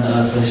 wo man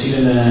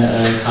verschiedene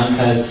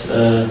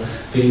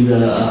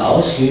Krankheitsbilder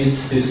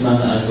ausschließt, bis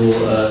man also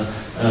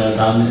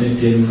dann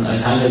mit dem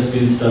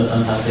Krankheitsbild, das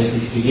dann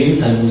tatsächlich gegeben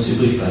sein muss,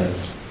 übrig bleibt.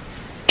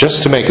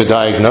 Just to make a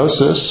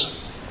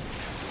diagnosis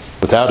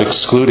without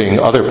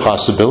excluding other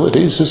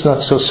possibilities is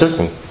not so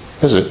certain,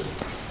 is it?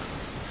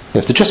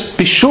 You have to just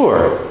be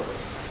sure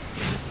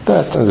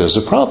that there's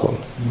a problem.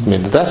 I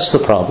mean, that's the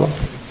problem.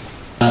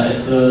 Eine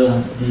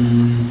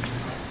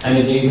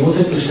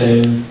Diagnose zu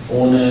stellen,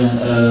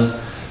 ohne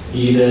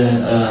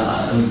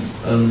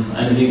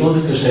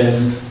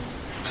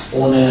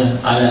ohne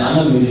alle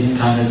anderen möglichen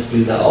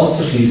Krankheitsbilder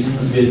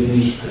auszuschließen, wird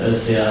nicht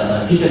sehr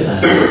sicher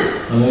sein.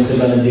 Man möchte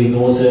bei einer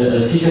Diagnose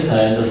sicher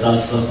sein, dass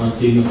das, was man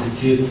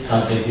diagnostiziert,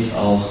 tatsächlich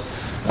auch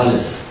Fall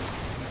ist.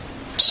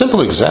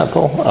 Simple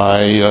example,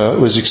 I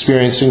was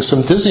experiencing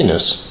some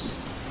dizziness.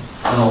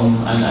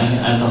 Um ein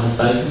einfaches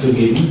Beispiel zu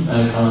geben,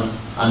 kann man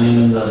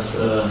annehmen, dass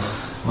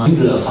man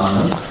Schwindel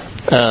erfahren hat.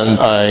 And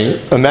I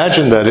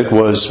imagined that it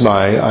was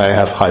I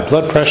have high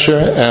blood pressure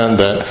and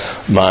that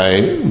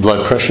my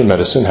blood pressure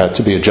medicine had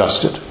to be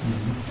adjusted.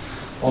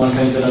 Und man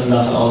könnte dann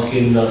davon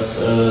ausgehen,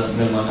 dass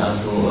wenn man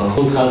also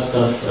Druck hat,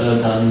 dass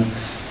dann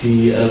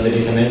die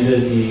Medikamente,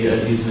 die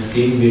diesem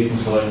entgegenwirken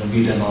sollen,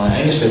 wieder neu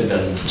eingestellt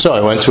werden. So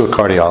I went to a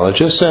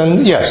cardiologist,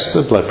 and yes,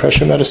 the blood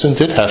pressure medicine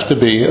did have to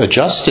be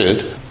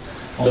adjusted.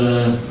 Ich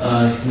bin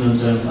dann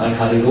zu einem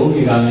Kardiologen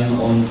gegangen,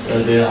 und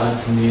der hat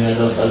mir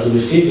das also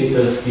bestätigt,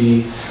 dass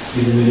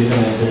diese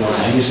Medikamente neu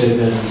eingestellt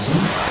werden müssen.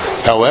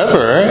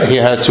 However, he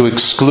had to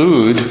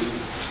exclude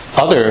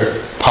other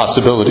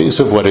possibilities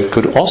of what it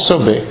could also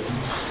be.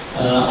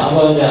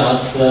 Aber der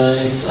Arzt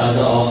ist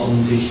also auch, um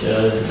sich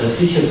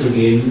sicher zu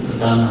gehen,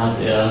 dann hat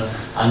er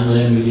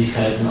andere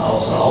Möglichkeiten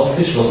auch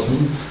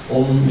ausgeschlossen,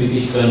 um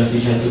wirklich zu einer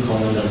Sicherheit zu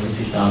kommen, dass es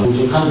sich da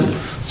gut handelt.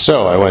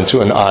 So I went to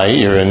an eye,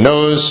 ear and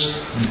nose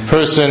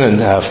person and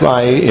have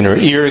my inner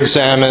ear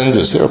examined.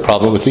 Is there a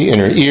problem with the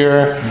inner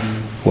ear?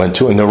 Went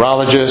to a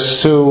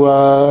neurologist to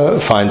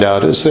find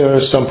out, is there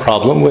some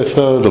problem with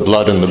the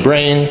blood in the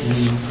brain?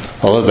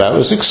 All of that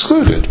was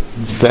excluded.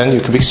 Then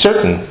you can be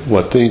certain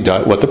what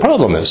the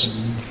problem is.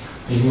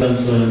 Ich muss dann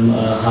zu einem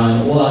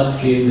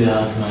HNO-Arzt gehen, der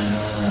hat meine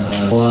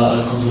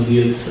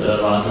kontrolliert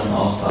war dann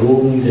auch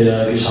Biologen,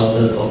 der geschaut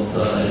hat, ob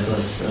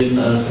etwas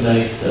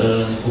vielleicht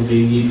ein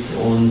Problem gibt,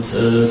 und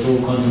so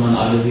konnte man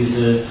alle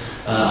diese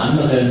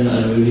anderen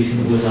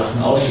möglichen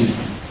Ursachen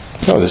ausschließen.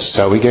 Oh, this is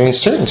how we gain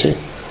certainty.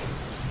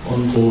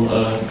 Und so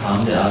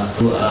kam der Arzt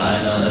zu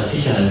einer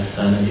Sicherheit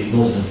seiner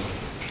Diagnose.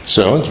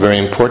 So it's very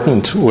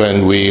important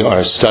when we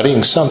are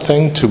studying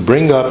something to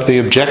bring up the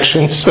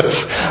objections of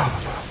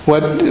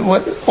what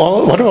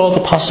are all the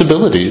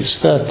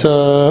possibilities that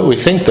we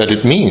think that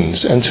it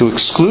means, and to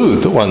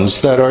exclude the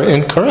ones that are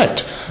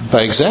incorrect by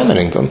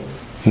examining them.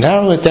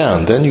 Narrow it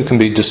down, then you can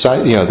be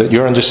that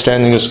your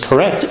understanding is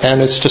correct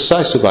and it's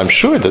decisive. I'm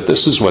sure that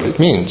this is what it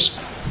means.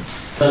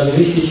 Also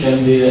wichtig,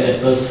 wenn wir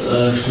etwas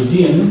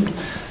studieren,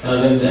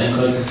 wenn wir ein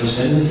korrektes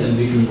Verständnis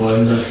entwickeln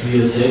wollen, dass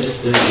wir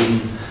selbst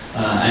eben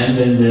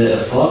Einwände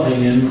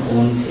vorbringen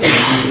und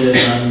diese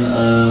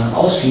dann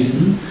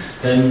ausschließen,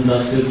 denn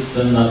das wird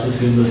dann dazu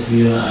führen, dass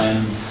wir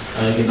ein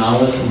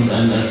genaues und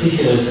ein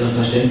sicheres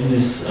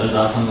Verständnis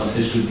davon, was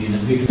wir studieren,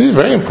 entwickeln. It's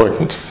very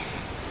important.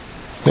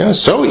 Yeah,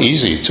 it's so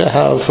easy to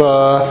have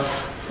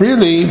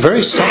really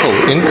very subtle,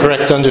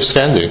 incorrect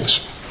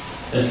understandings.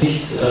 Es ist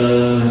nicht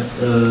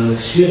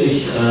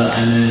schwierig,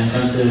 eine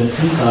ganze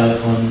Vielzahl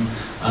von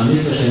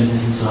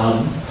Missverständnissen zu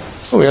haben.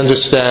 We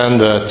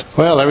understand that,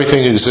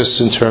 everything exists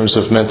in terms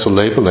of mental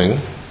labeling. You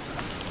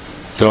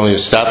can only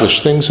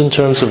establish things in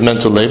terms of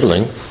mental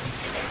labeling.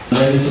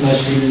 Wenn wir zum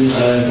Beispiel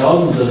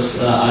glauben, dass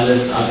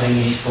alles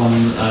abhängig von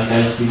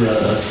geistiger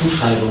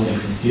Zuschreibung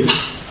existiert,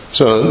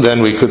 so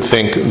then we could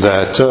think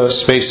that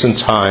space and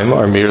time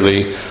are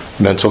merely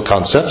mental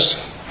concepts.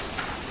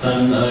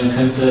 Dann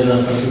könnte das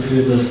dazu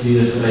führen, dass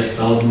wir vielleicht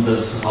glauben,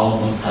 dass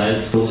Raum und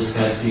Zeit bloß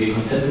geistige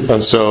Konzepte sind.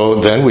 And so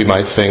then we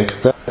might think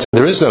that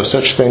there is no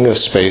such thing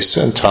as space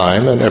and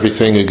time, and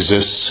everything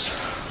exists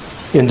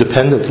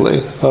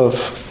independently of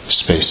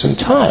space and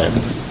time.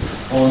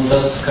 Und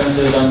das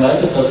könnte dann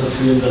weiter dazu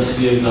führen, dass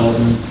wir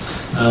glauben,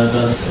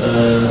 dass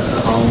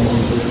Raum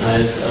und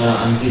Zeit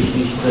an sich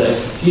nicht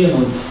existieren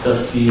und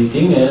dass die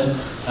Dinge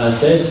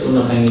selbst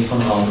unabhängig von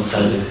Raum und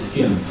Zeit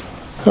existieren.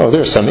 Oh,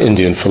 there are some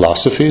Indian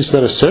philosophies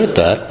that assert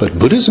that, but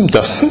Buddhism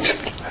doesn't.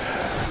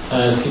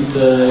 Es gibt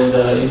in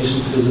der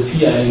indischen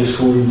Philosophie einige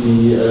Schulen,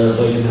 die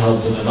solche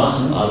Behauptungen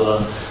machen,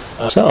 aber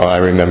So I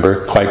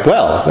remember quite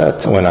well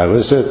that when I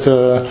was at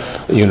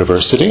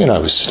university and I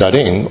was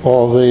studying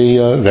all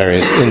the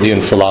various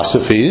Indian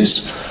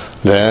philosophies,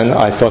 then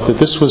I thought that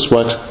this was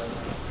what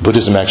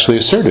Buddhism actually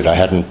asserted. I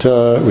hadn't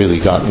really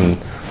gotten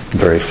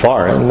very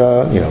far in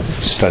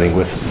studying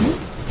with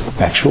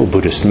actual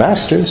Buddhist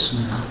masters.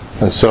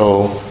 And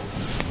so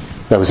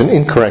that was an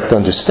incorrect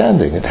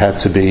understanding. It had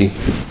to be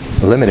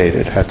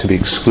eliminated, had to be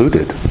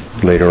excluded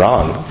later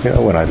on,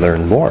 when I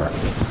learned more.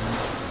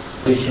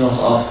 Als ich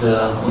noch auf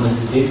der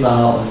Universität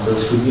war und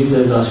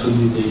studierte, da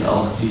studierte ich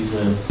auch diese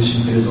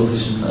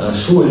philosophischen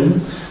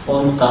Schulen,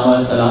 und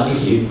damals erlag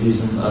ich eben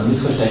diesem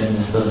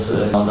Missverständnis, dass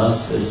genau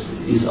das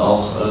ist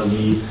auch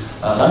wie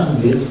errangen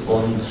wird,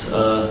 und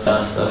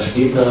erst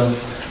später,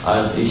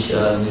 als ich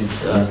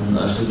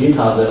studiert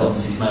habe und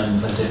sich mein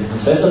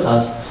Verständnis verbessert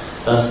hat,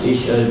 dass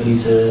ich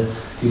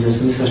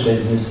dieses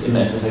Missverständnis im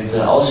Endeffekt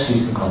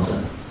ausschließen konnte.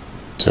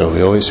 So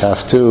we always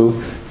have to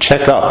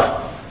check up.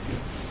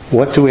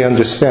 What do we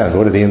understand?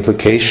 What are the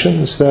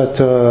implications that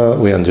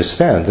we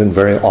understand? And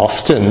very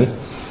often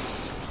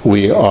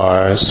we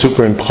are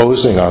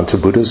superimposing onto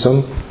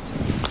Buddhism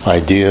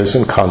ideas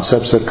and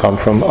concepts that come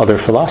from other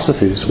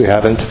philosophies. We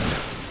haven't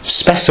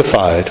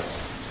specified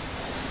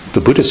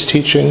the Buddhist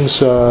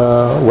teachings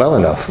well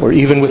enough. Or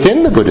even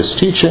within the Buddhist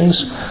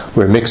teachings,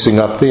 we're mixing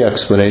up the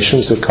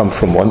explanations that come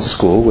from one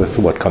school with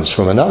what comes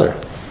from another.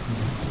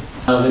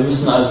 Wir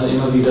müssen also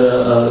immer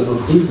wieder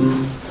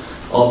überprüfen,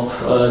 ob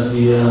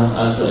wir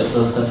also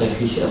etwas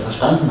tatsächlich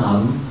verstanden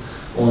haben.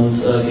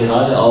 Und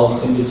gerade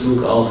auch in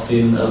Bezug auf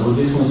den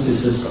Buddhismus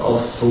ist es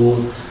oft so,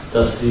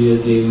 dass wir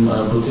dem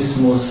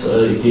Buddhismus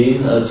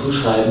Ideen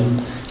zuschreiben,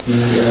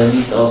 die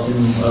nicht aus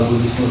dem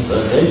Buddhismus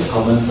selbst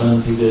kommen,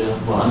 sondern die wir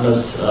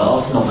woanders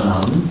aufgenommen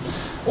haben.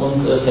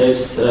 Und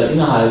selbst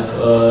innerhalb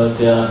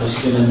der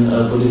verschiedenen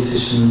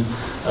buddhistischen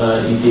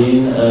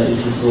Ideen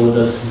ist es so,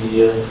 dass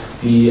wir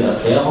die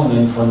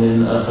Erklärungen von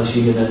den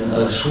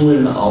verschiedenen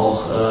Schulen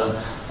auch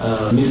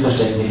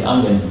missverständlich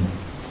anwenden.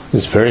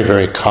 It's very,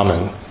 very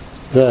common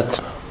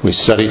that we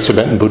study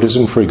Tibetan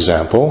Buddhism, for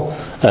example,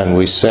 and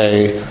we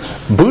say,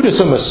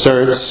 Buddhism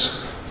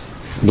asserts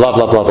blah,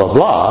 blah, blah, blah,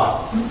 blah,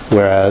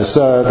 whereas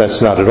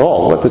that's not at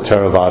all what the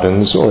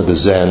Theravadins or the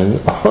Zen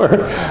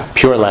or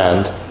Pure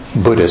Land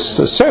Buddhists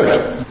assert.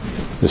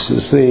 This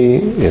is the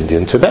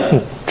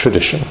Indian-Tibetan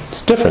tradition.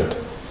 It's different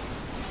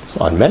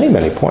on many,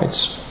 many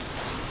points.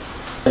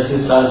 Es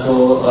ist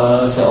also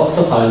sehr oft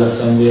der Fall,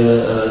 dass wenn wir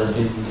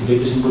den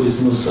tibetischen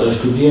Buddhismus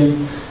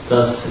studieren,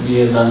 dass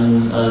wir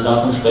dann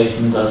davon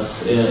sprechen,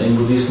 dass im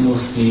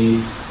Buddhismus die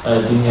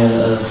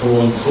Dinge so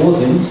und so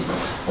sind.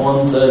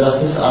 Und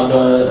das ist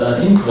aber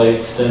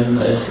inkorrekt, denn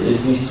es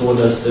ist nicht so,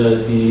 dass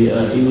die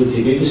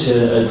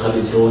indo-tibetische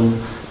Tradition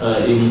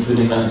eben für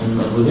den ganzen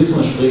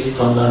Buddhismus spricht,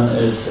 sondern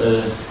es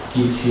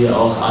gibt hier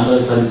auch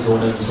andere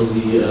Traditionen, so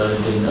wie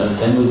den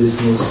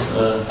Zen-Buddhismus,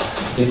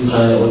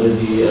 Rinzai oder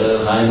die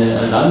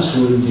reine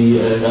Landschulen, die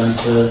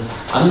ganz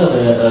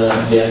andere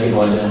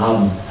Lehrgebäude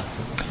haben.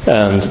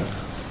 And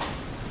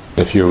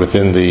if you're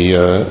within the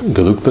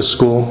Gelugpa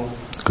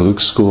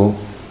school,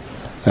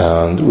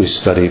 and we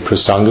study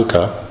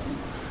Prasangika,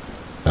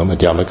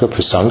 Madhyamaka,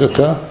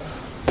 Prasangika,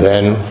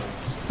 then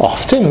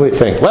often we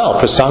think, well,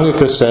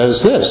 Prasangika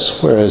says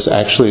this, whereas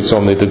actually it's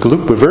only the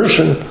Gelugpa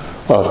version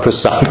of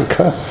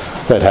Prasangika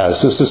that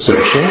has this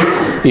assertion.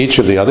 Each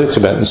of the other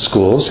Tibetan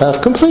schools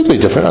have completely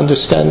different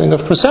understanding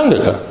of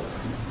Prasangika.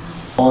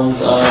 Und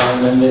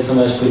wenn wir zum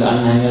Beispiel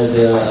Anhänger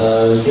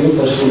der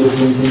Gelugpa-Schule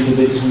sind im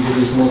tibetischen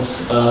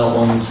Buddhismus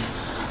und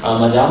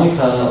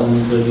Madhyamika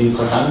und die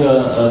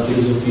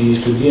Prasanga-Philosophie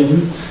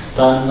studieren,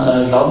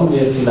 dann glauben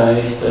wir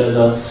vielleicht,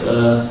 dass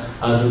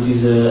also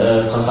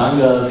diese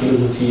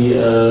Prasanga-Philosophie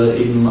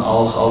eben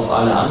auch auf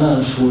alle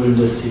anderen Schulen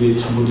des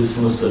tibetischen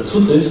Buddhismus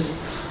zutrifft,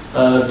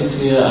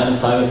 bis wir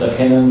eines Tages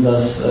erkennen,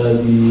 dass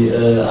die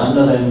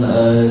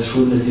anderen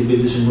Schulen des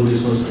tibetischen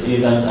Buddhismus ihr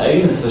ganz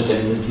eigenes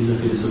Verständnis dieser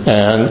Philosophie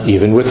haben. And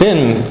even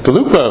within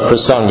Gelugpa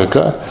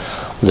Prasangika,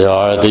 there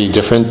are the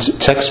different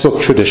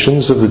textbook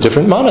traditions of the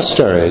different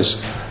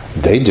monasteries.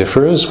 They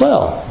differ as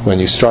well. When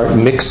you start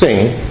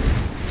mixing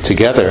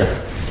together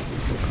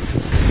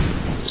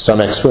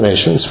some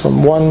explanations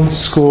from one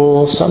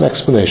school, some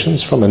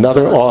explanations from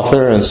another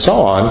author, and so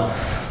on,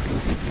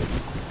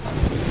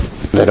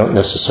 they don't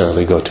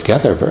necessarily go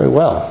together very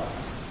well.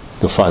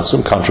 You'll find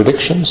some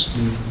contradictions.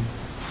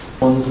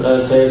 Und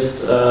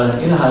selbst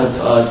innerhalb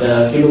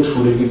der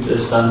Gelug-Schule gibt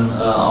es dann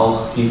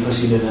auch die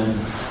verschiedenen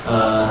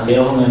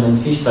Lehrungen und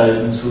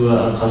Sichtweisen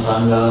zur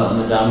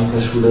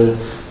Prasanga-Madhyamika-Schule,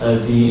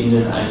 die in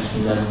den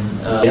einzelnen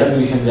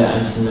Lehrbüchern der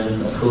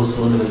einzelnen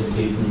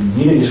Klosteruniversitäten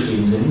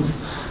niedergeschrieben sind.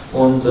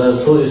 Und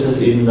so ist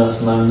es eben,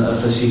 dass man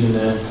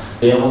verschiedene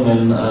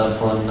Lehrungen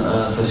von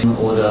verschiedenen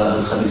oder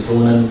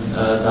Traditionen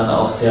dann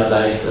auch sehr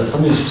leicht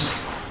vermischt.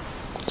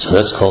 So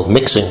that's called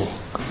mixing.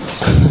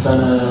 Das ist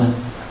eine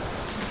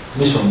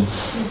Mischung.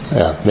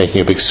 Yeah,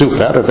 making a big soup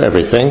out of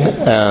everything,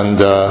 and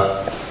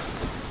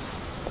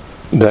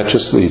that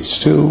just leads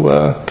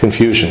to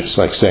confusion. It's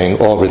like saying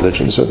all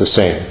religions are the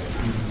same.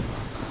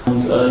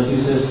 Und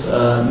dieses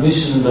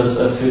Mischen, das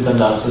führt dann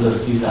dazu,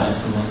 dass diese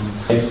einzelnen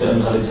Texte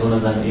und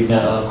Traditionen dann eben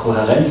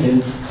kohärent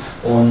sind,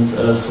 und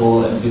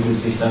so entwickelt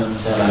sich dann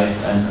sehr leicht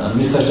ein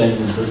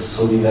Missverständnis. Das ist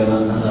so, wie wenn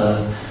man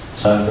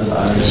sagt, dass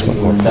alle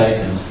Religionen gleich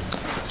sind.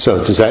 So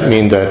does that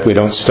mean that we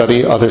don't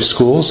study other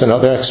schools and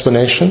other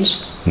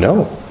explanations?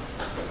 No,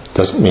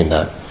 doesn't mean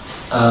that.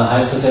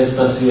 Heißt das jetzt,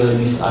 dass wir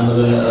nicht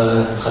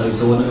andere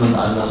Traditionen und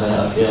andere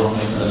Erklärungen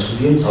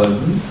studieren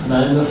sollten?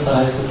 Nein, das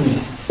heißt es nicht.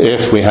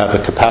 If we have the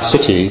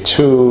capacity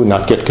to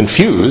not get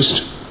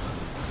confused,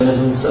 wenn es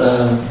uns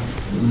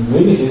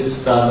möglich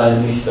ist, dabei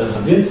nicht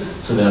verwirrt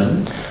zu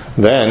werden,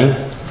 then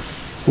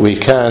we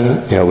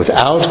can,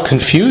 without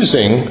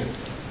confusing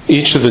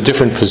each of the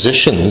different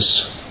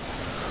positions,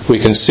 we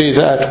can see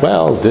that,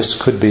 well, this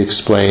could be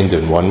explained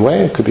in one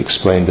way, it could be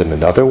explained in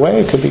another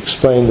way, it could be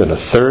explained in a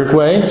third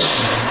way,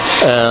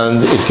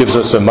 and it gives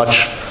us a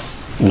much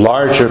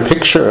larger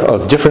picture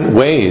of different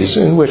ways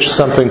in which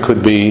something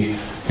could be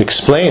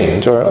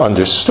explained or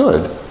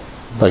understood,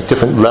 like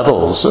different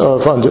levels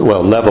of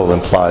level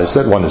implies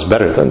that one is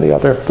better than the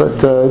other,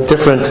 but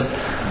different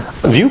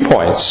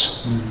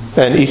viewpoints,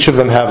 and each of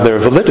them have their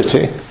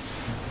validity.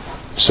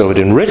 So it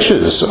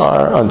enriches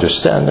our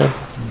understanding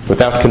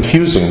without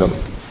confusing them.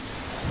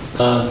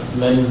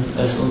 Wenn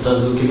es uns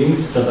also gelingt,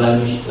 dabei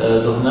nicht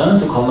durcheinander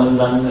zu kommen,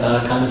 dann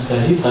kann es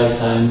sehr hilfreich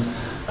sein,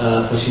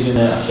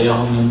 verschiedene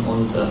Erklärungen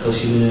und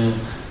verschiedene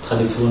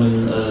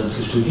Traditionen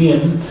zu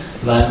studieren,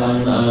 weil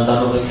man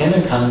dadurch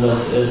erkennen kann,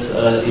 dass es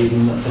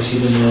eben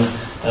verschiedene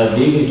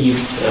Wege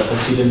gibt,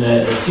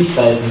 verschiedene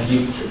Sichtweisen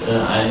gibt,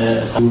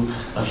 eine Sache zu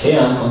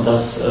erklären, und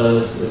das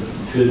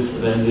führt,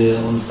 wenn wir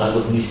uns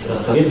dadurch nicht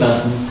verwirren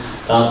lassen,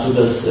 dazu,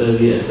 dass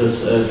wir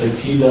etwas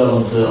flexibler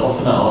und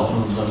offener auch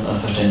in unserem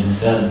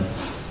Verständnis werden.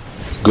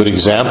 Good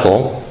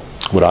example,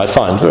 what I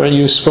find very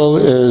useful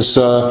is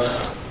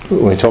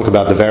when we talk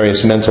about the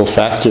various mental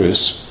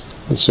factors,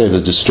 let's say the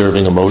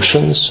disturbing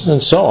emotions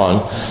and so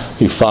on,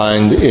 you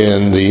find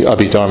in the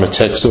Abhidharma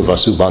texts of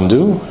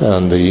Vasubandhu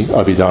and the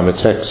Abhidharma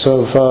texts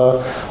of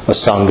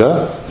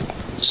Asanga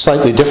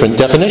slightly different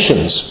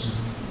definitions.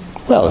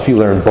 Well, if you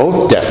learn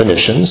both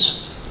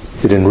definitions,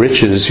 it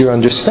enriches your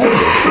understanding.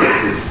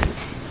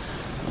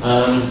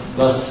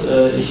 Was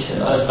ich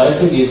als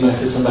Beispiel geben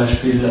möchte, zum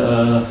Beispiel,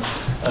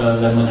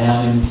 wenn man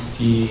hernimmt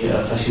die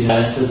verschiedenen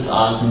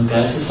Geistesarten,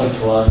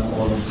 Geistesfaktoren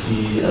und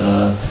die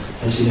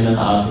verschiedenen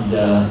Arten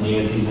der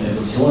negativen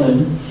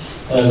Emotionen.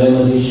 Wenn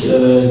man sich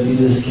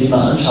dieses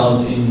Thema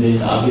anschaut in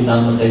den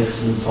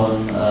Abhidharma-Texten von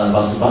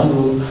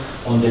Vasubandhu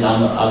und den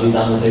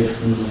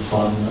Abhidharma-Texten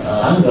von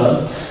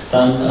Anga,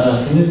 dann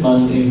findet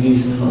man in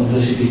diesen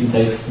unterschiedlichen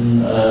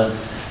Texten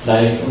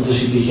leicht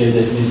unterschiedliche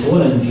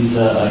Definitionen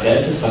dieser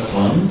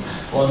Geistesfaktoren,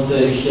 und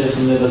ich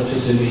finde das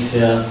persönlich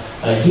sehr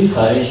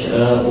hilfreich,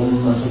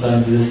 um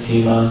sozusagen dieses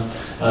Thema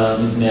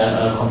mit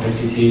mehr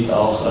Komplexität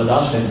auch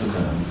darstellen zu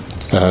können.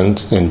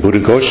 And in Buddha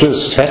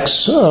Ghosha's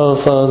texts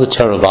of the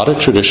Theravada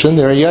tradition,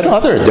 there are yet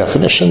other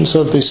definitions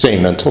of these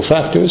same mental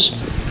factors.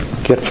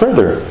 Get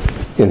further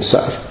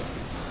insight.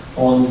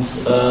 Und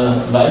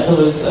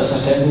weiteres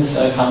Verständnis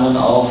kann man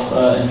auch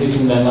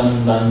entwickeln, wenn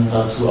man dann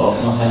dazu auch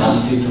noch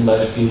heranzieht, zum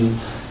Beispiel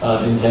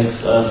den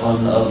Text von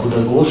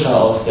Buddha Ghosha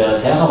aus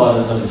der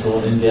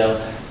Theravada-Tradition, in der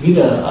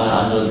wieder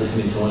andere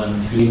Definitionen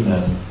führen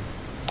werden.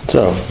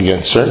 So,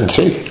 again,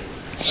 certainty.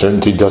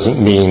 Certainty doesn't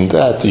mean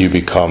that you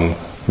become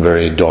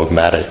very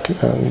dogmatic,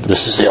 and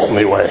this is the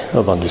only way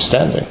of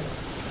understanding.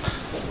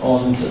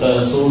 Und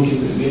so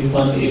gewinnt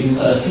man eben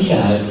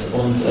Sicherheit.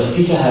 Und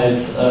Sicherheit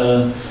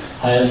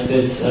heißt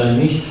jetzt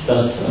nicht,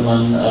 dass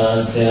man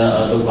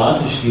sehr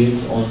dogmatisch wird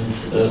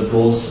und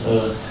bloß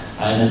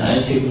einen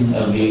einzigen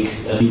Weg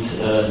sieht,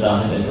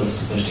 darin etwas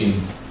zu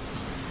verstehen.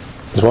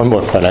 There's one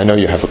more point. I know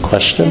you have a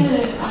question.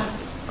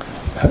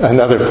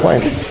 Another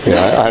point.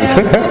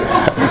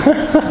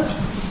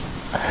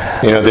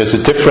 Yeah, there's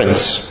a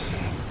difference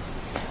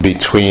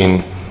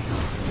between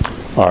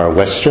our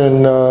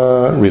Western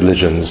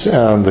religions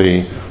and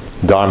the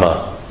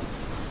Dharma,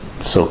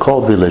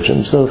 so-called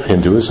religions of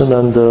Hinduism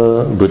and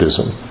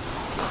Buddhism.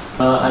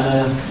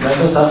 Eine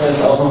weitere Sache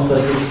ist auch noch,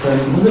 dass es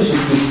einen Unterschied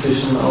gibt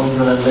zwischen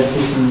unseren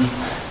westlichen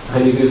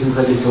religiösen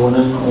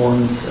Traditionen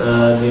und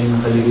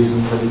den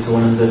religiösen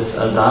Traditionen des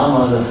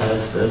Dharma, das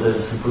heißt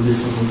des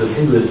Buddhismus und des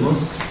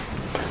Hinduismus.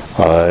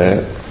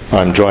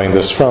 I'm drawing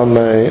this from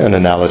an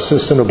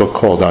analysis in a book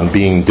called On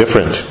Being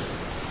Different.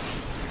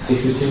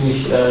 Ich beziehe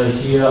mich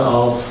hier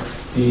auf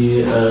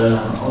die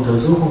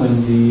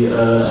Untersuchungen, die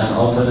ein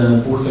Autor in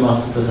einem Buch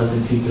gemacht hat, das hat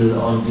den Titel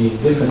On Being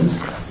Different.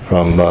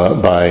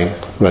 By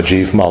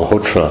Rajiv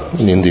Malhotra,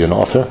 an Indian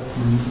author.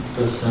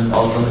 Das ist ein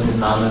Autor mit dem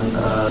Namen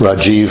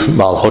Rajiv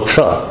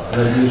Malhotra.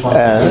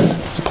 And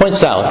he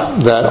points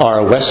out that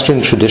our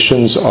Western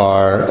traditions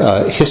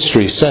are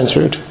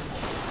history-centered.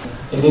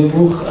 In dem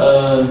Buch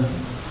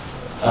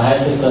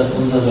heißt es, dass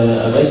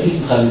unsere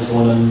westlichen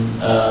Traditionen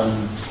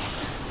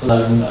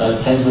sozusagen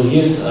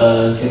zensuriert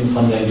sind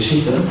von der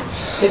Geschichte.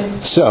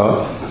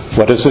 So,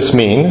 what does this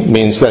mean? It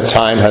means that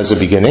time has a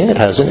beginning, it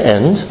has an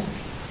end.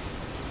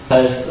 Das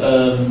heißt,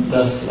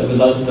 das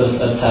bedeutet, dass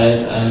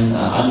Zeit einen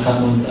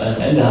Anfang und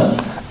ein Ende hat.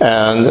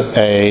 And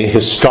a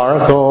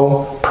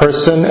historical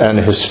person and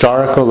a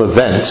historical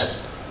event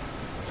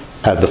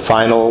had the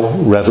final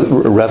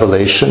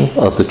revelation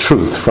of the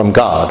truth from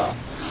God.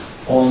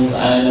 Und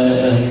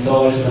eine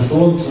historische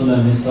Person zu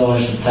einem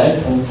historischen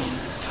Zeitpunkt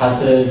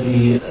hatte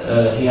he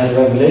had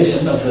a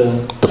revelation of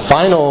the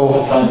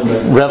final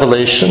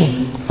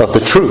revelation of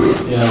the truth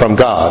from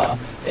God.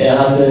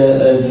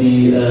 Hatte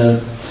die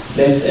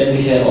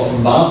letztendliche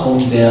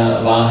Offenbarung der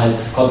Wahrheit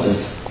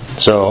Gottes.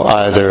 So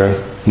either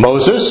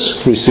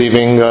Moses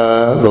receiving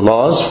the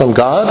laws from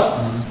God,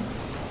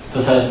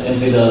 das heißt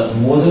entweder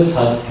Moses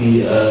hat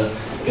die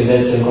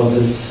Gesetze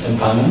Gottes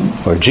empfangen,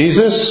 or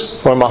Jesus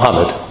or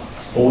Muhammad.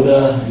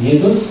 Oder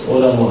Jesus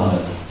oder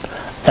Mohammed.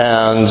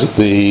 And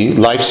the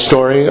life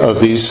story of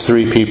these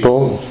three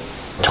people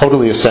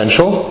totally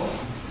essential.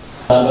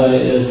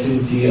 Dabei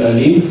sind die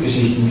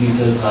Lebensgeschichten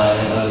dieser drei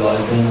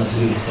Leute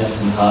natürlich sehr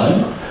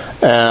zentral.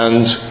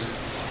 And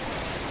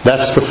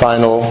that's the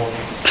final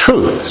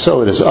truth.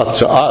 So it is up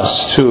to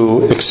us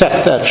to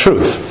accept that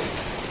truth.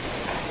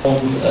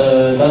 Und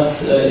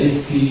das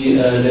ist die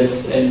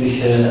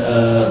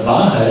letztendliche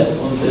Wahrheit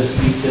und es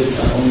liegt jetzt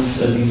an uns,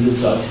 diese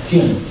zu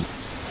akzeptieren.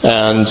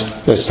 And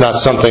it's not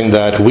something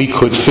that we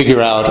could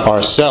figure out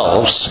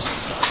ourselves.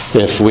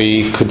 If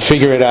we could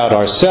figure it out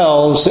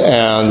ourselves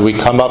and we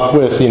come up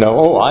with,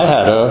 I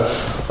had a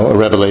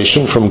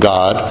revelation from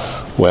God.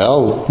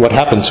 Well, what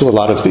happened to a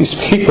lot of these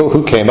people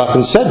who came up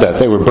and said that?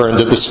 They were burned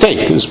at the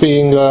stake as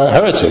being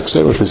heretics.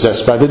 They were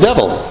possessed by the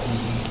devil.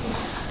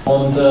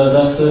 Und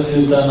das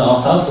führt dann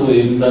auch dazu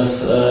eben,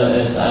 dass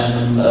es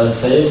einem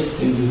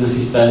selbst in dieser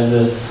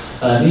Sichtweise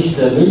nicht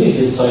möglich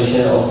ist,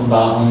 solche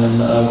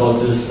Offenbarungen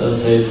Gottes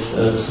selbst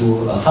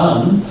zu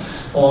erfahren.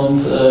 Und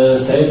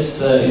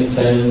selbst in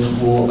Fällen,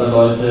 wo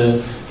Leute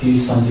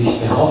dies von sich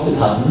behauptet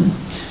hatten,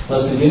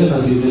 was mit denen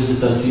passiert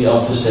ist, dass sie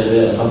auf der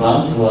Stelle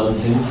verbrannt worden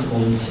sind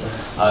und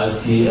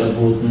als die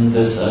Boten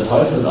des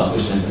Teufels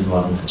abgestempelt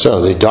worden sind.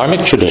 So the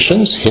Dharmic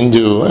traditions,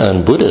 Hindu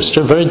and Buddhist,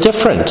 are very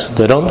different.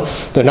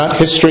 They're not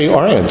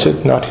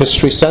history-oriented, not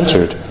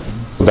history-centered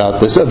about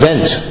this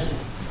event.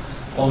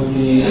 Und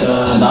die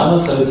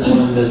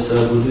Dharma-Traditionen des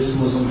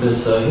Buddhismus und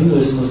des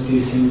Hinduismus, die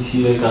sind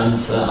hier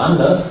ganz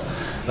anders,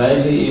 weil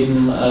sie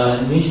eben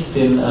nicht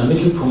den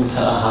Mittelpunkt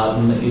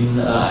haben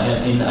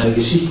in einer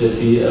Geschichte.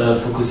 Sie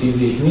fokussieren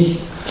sich nicht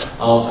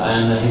auf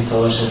ein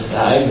historisches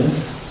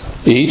Ereignis.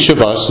 Each of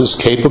us is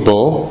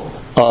capable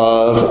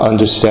of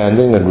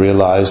understanding and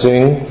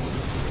realizing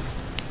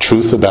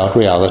truth about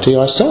reality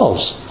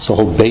ourselves. It's the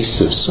whole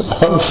basis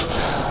of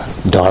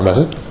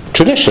Dharma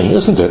tradition,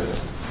 isn't it?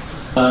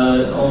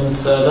 Und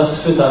das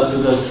führt dazu,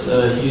 dass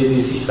hier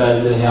die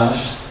Sichtweise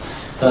herrscht,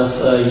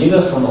 dass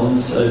jeder von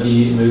uns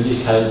die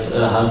Möglichkeit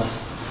hat,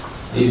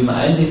 eben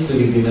Einsicht zu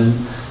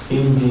gewinnen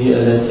in die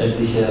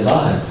letztendliche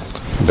Wahrheit.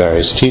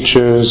 Various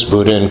teachers,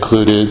 Buddha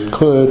included,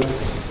 could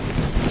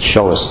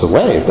show us the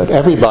way, but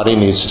everybody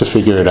needs to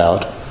figure it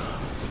out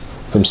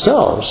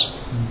themselves.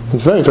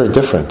 It's very, very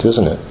different,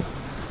 isn't it?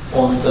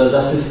 Und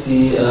das ist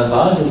die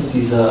Basis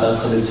dieser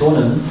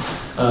Traditionen.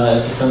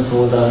 Es ist dann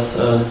so, dass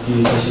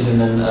die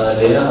verschiedenen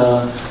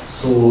Lehrer,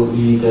 so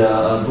wie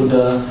der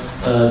Buddha,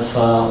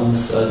 zwar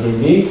uns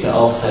den Weg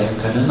aufzeigen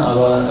können,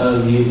 aber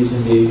wir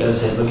diesen Weg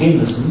selber gehen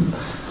müssen.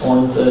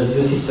 Und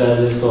diese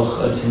Sichtweise ist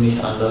doch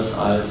ziemlich anders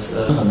als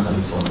andere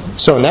Traditionen.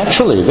 So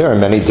naturally, there are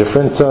many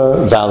different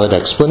valid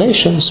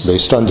explanations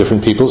based on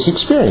different people's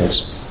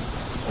experience.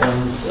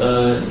 Und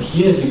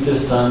hier gibt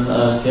es dann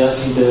sehr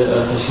viele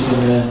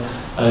verschiedene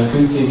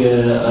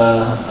gültige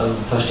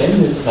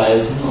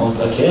Verständnisweisen und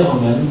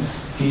Erklärungen,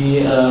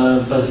 die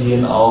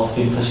basieren auf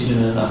den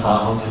verschiedenen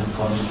Erfahrungen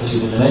von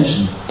verschiedenen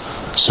Menschen.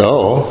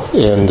 So,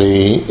 in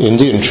the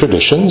Indian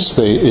traditions,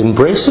 they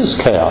embraces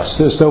chaos.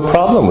 There's no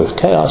problem with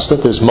chaos,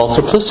 that there's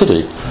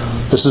multiplicity.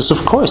 This is,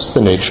 of course,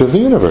 the nature of the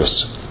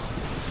universe.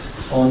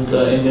 Und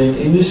in den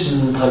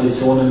indischen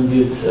Traditionen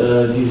wird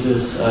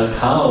dieses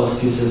Chaos,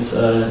 dieses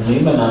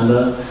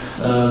Nebeneinander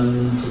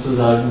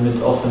sozusagen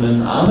mit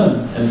offenen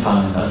Armen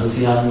empfangen. Also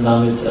sie haben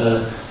damit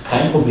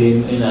kein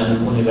Problem in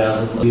einem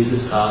Universum,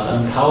 dieses Grad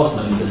an Chaos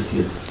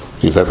manifestiert.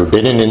 If you've ever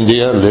been in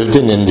India, lived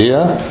in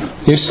India,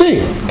 you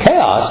see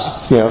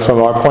chaos,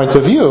 from our point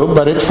of view,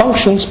 but it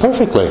functions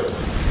perfectly.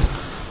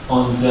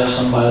 Und wer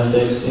schon mal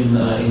selbst in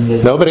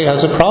Indien Nobody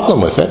has a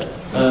problem with it.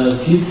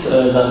 sieht,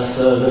 dass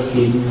das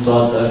Leben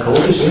dort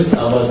chaotisch ist,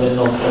 aber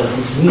dennoch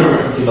funktioniert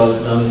und die Leute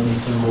damit nicht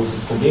so ein großes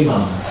Problem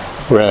haben.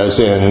 Whereas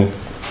in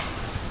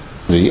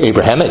the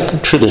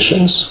Abrahamic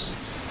traditions,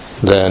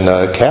 then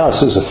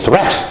chaos is a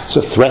threat. It's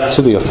a threat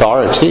to the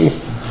authority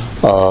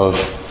of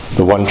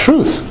the one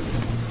truth.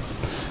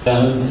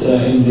 Während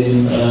in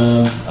den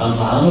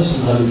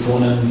abrahamischen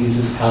Traditionen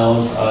dieses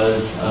Chaos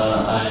als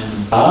ein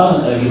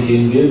Gefahr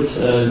gesehen wird,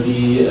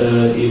 die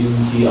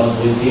eben die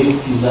Autorität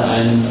dieser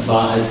einen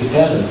Wahrheit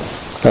gefährdet.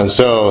 And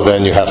so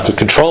then you have to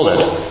control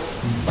it.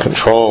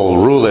 Control,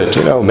 rule it,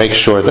 make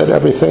sure that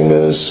everything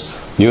is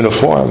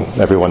uniform.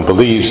 Everyone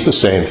believes the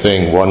same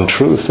thing, one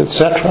truth,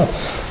 etc.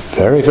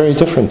 Very, very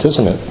different,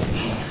 isn't it?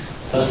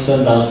 Das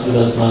führt dazu,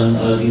 dass man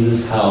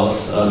dieses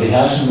Chaos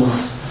beherrschen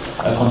muss,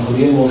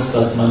 kontrollieren muss,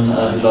 dass man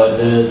die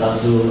Leute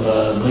dazu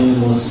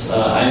bringen muss,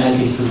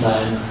 einheitlich zu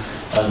sein,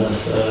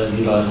 dass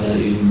die Leute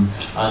eben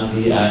an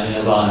die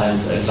eine Wahrheit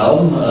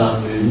glauben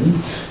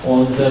mögen.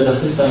 Und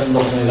das ist dann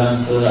noch eine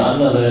ganz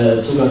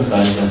andere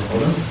Zugangsweise,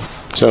 oder?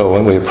 So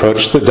when we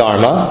approach the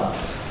Dharma,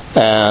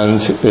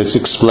 and it's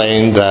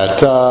explained that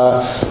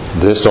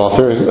this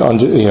author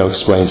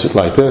explains it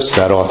like this,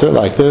 that author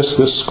like this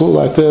school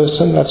like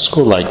this, and that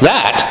school like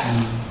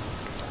that.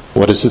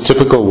 What is the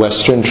typical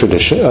Western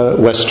tradition?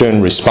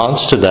 Western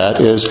response to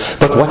that is,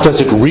 but what does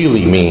it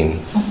really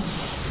mean?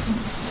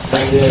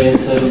 Wenn wir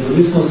jetzt den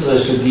Buddhismus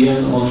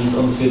studieren und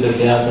uns wird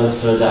erklärt,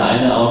 dass der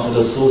eine Autor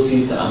das so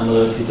sieht, der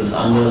andere sieht das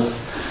anders,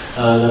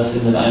 dass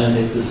in dem einen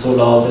Text es so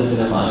lautet, in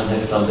dem anderen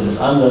Text lautet es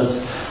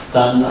anders,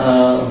 dann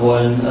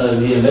wollen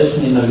wir im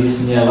Westen immer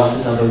wissen, was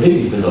es aber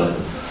wirklich bedeutet.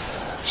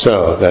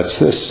 So that's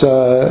this.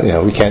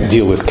 We can't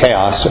deal with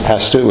chaos.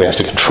 We have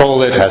to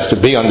control it. It has to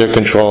be under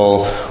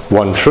control.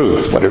 One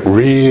truth. What it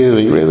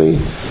really,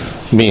 really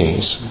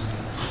means.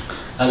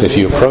 If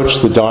you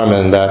approach the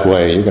Dharma in that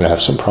way, you're going to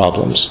have some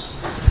problems.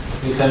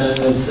 Wir können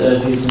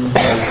mit diesem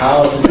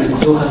Chaos, mit diesem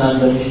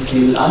Durcheinander nicht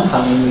viel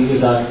anfangen. Wie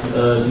gesagt,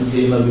 sind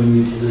wir immer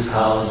bemüht, dieses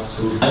Chaos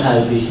zu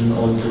einheitlichen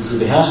und zu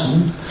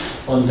beherrschen.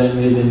 Und wenn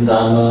wir den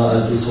Dharma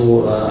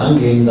so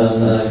angehen,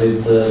 dann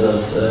wird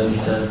das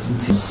nicht sehr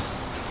ziemlich.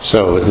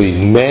 So the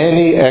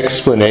many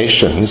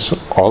explanations,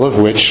 all of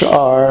which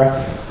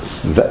are,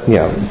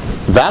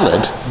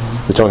 valid.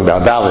 We're talking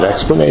about valid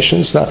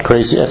explanations, not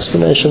crazy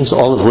explanations.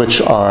 All of which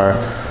are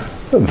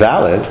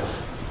valid.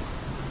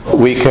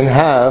 We can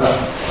have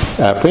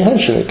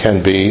apprehension. It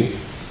can be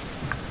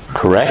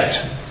correct.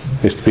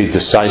 It can be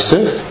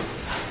decisive,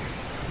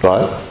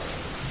 but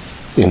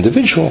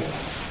individual.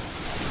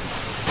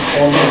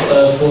 Und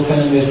so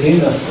können wir sehen,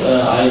 dass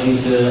all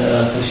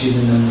diese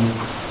verschiedenen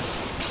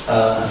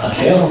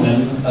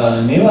Erklärungen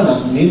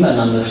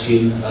nebeneinander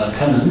stehen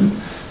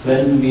können,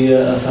 wenn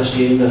wir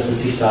verstehen, dass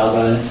es sich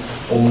dabei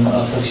um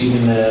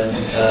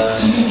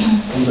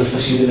das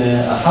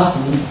verschiedene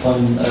Erfassen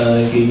von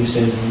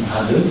Gegenständen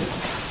handelt.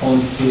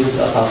 Und dieses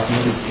Erfassen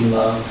ist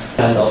immer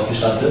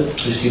ausgestattet,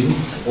 bestimmt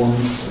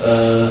und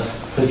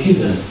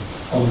präzise.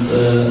 Und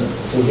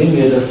so sehen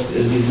wir, dass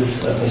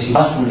dieses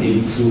Erfassen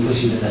eben zu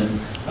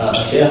verschiedenen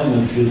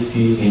Erklärungen führt,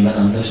 die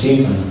nebeneinander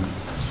stehen können.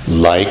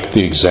 Like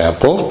the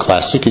example,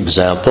 classic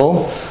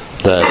example,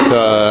 that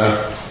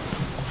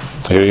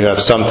here you have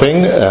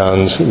something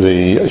and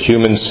the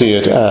humans see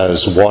it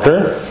as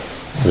water,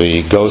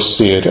 the ghosts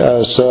see it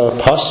as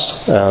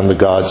pus, and the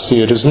gods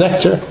see it as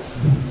nectar.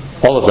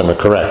 All of them are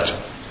correct.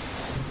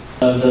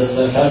 Das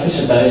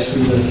klassische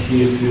Beispiel, das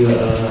hierfür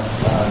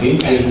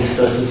erwähnt wird, ist,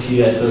 dass es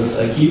hier etwas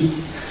gibt,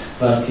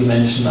 was die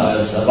Menschen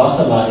als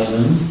Wasser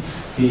wahrnehmen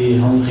die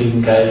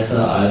hungrigen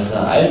Geister als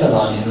Eiter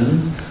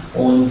wahrnehmen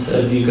und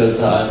die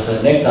Götter als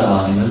Nektar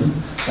wahrnehmen.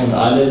 Und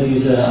alle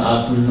diese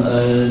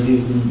Arten,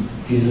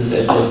 dieses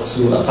etwas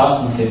zu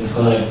erfassen, sind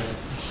korrekt.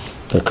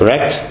 They're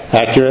correct,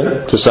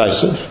 accurate,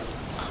 decisive.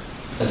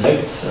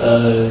 Perfekt,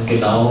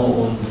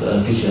 genau und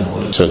sicher.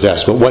 Oder? So it's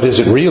asked, but what is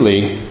it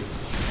really?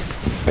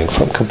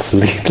 From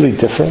completely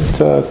different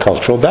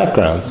cultural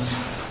background.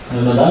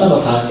 Wenn man dann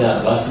aber fragt,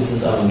 ja, was ist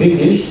es aber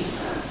wirklich,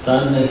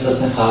 dann ist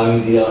das eine Frage,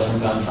 die aus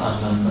einem ganz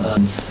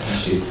anderen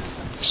entsteht.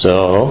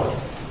 So,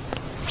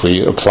 if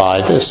we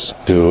apply this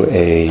to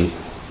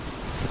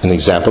an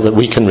example that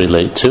we can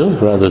relate to,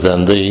 rather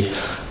than the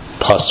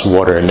pus,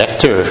 water,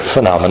 nectar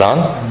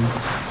phenomenon,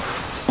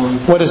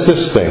 what is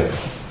this thing?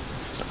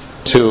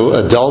 To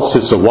adults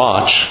it's a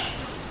watch,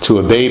 to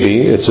a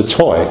baby it's a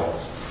toy.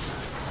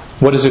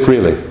 What is it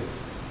really?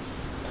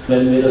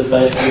 Wenn wir das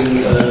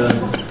Beispiel,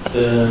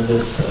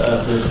 das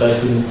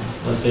Beispiel,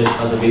 was wir jetzt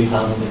gerade erwähnt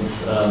haben,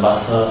 mit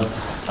Wasser,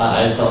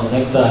 Eiter und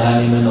Nektar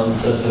hernehmen und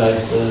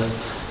vielleicht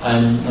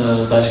ein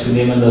Beispiel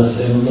nehmen, das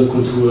in unserer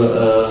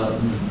Kultur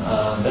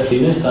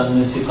bestehen ist, dann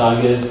ist die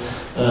Frage,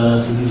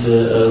 so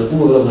diese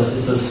Uhr, was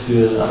ist das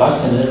für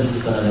Erwachsene? Das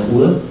ist dann eine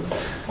Uhr.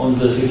 Und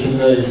für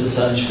Kinder ist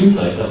es ein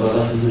Spielzeug, aber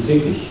was ist es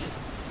wirklich?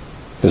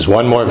 Is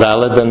one more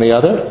valid than the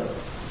other?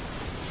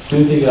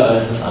 Gültiger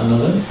als das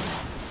andere?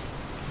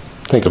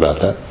 Think about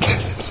that.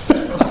 Das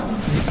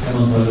kann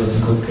man uns mal durch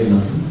den Kopf gehen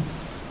lassen.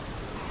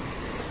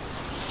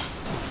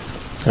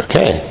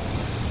 Okay.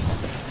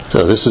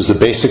 So this is the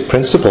basic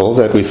principle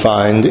that we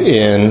find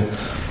in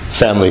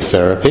family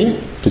therapy,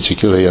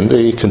 particularly in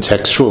the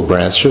contextual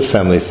branch of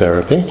family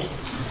therapy.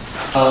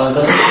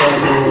 Das ist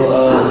also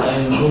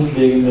ein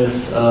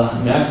grundlegendes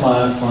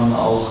Merkmal von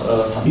auch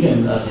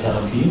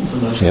Familientherapie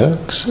zum Beispiel. Yeah,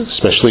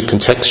 especially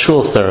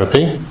contextual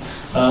therapy.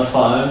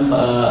 Vor allem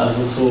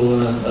also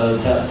so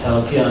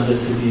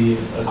Therapieansätze, die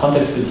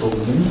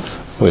kontextbezogen sind.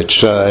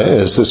 Which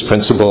is this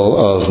principle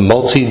of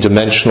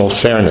multidimensional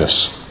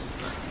fairness.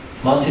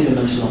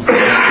 Multidimensional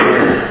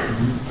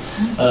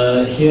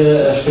fairness.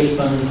 Hier spricht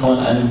man von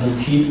einem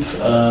Prinzip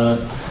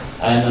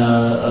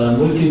einer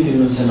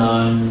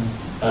multidimensionalen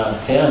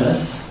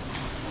Fairness,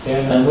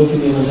 einer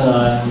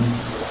multidimensionalen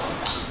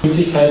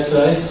Gültigkeit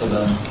vielleicht,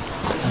 oder?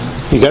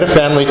 You get a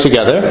family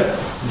together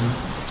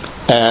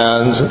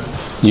and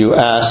you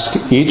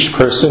ask each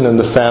person in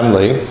the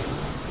family,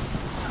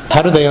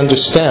 how do they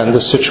understand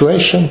the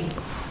situation?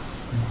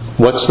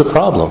 What's the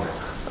problem?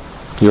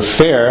 You're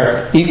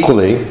fair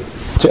equally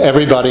to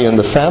everybody in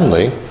the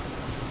family,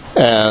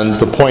 and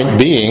the point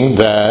being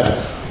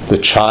that the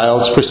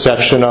child's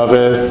perception of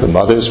it, the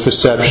mother's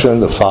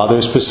perception, the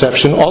father's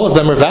perception, all of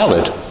them are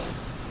valid.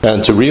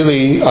 And to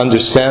really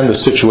understand the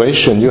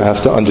situation, you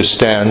have to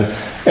understand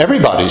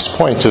everybody's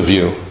point of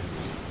view.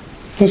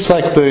 It's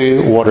like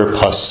the water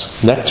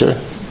plus nectar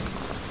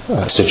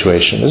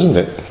situation, isn't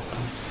it?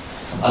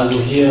 Also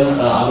hier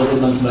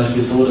arbeitet man zum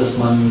Beispiel so, dass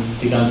man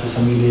die ganze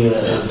Familie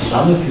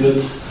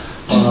zusammenführt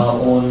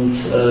und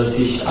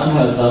sich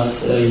anhört,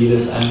 was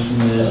jedes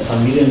einzelne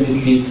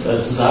Familienmitglied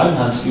zu sagen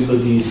hat über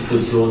die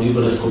Situation,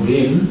 über das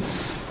Problem.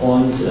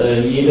 Und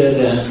jede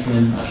der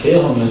einzelnen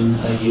Erklärungen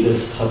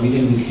jedes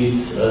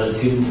Familienmitglieds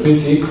sind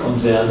gültig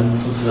und werden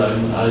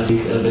sozusagen als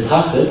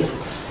betrachtet.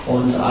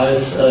 Und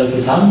als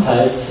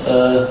Gesamtheit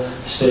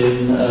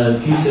stellen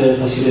diese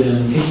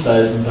verschiedenen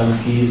Sichtweisen dann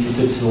die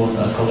Situation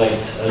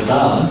korrekt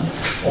dar.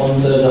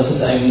 Und das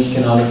ist eigentlich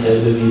genau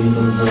dasselbe wie mit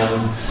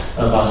unserem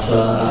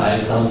Wasser-,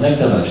 Eiter- und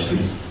Nektar-Beispiel.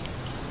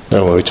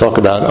 Now, when we talk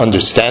about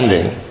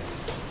understanding,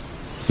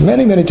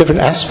 many, many different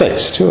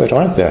aspects to it,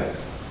 aren't there?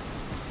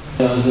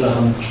 Als wir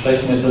davon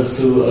sprechen, etwas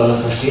zu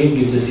verstehen,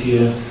 gibt es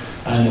hier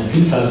eine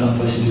Vielzahl von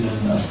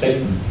verschiedenen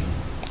Aspekten.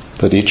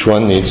 But each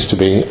one needs to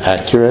be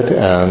accurate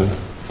and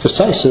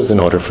decisive in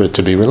order for it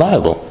to be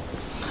reliable.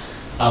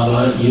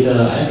 Aber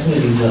jeder einzelne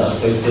dieser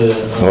Aspekte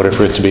In order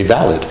for it to be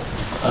valid.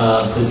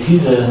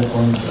 Präzise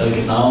und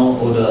genau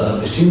oder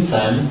bestimmt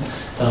sein,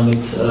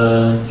 damit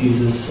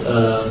dieses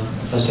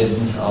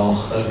Verständnis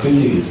auch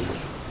gültig ist.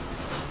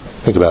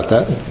 Think about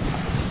that.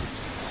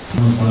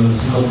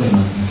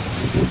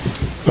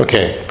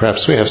 Okay,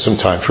 perhaps we have some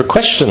time for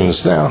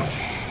questions now.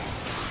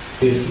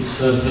 Es gibt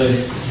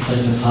vielleicht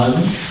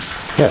Fragen.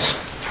 Yes.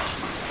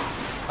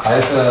 I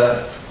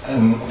have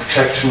an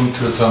objection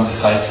to the term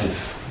decisive.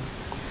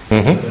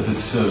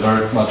 It's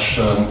very much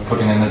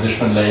putting an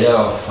additional layer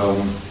of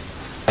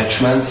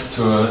attachment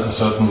to a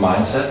certain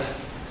mindset.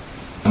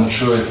 I'm not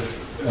sure if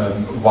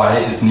why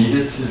is it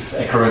needed if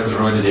accurate is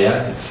already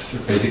there. It's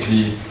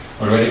basically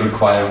already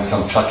requiring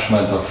some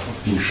judgment of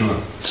being sure.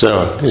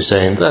 So you're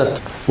saying that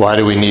why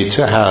do we need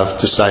to have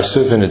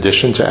decisive in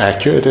addition to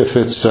accurate? If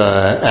it's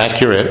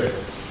accurate,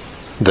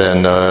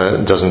 then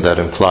doesn't that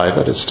imply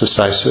that it's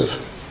decisive?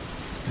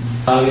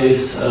 Die Frage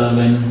ist,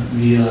 wenn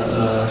wir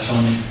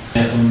schon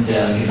von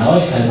der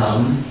Genauigkeit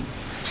haben,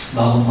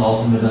 warum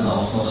brauchen wir dann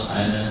auch noch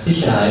eine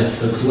Sicherheit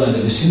dazu, eine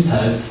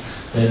Bestimmtheit?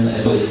 Denn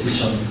es ist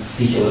schon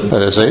sicher.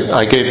 As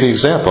I gave the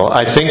example,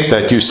 I think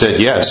that you said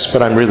yes,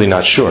 but I'm really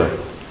not sure.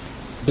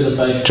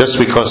 Just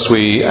because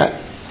we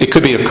It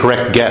could be a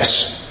correct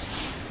guess.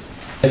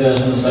 Ich habe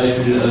schon das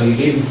Beispiel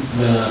gegeben,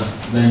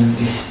 wenn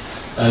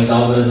ich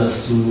glaube,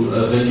 dass du,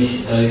 wenn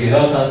ich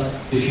gehört habe,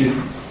 if you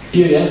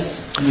hear yes.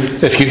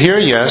 If you hear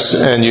yes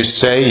and you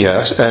say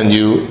yes, and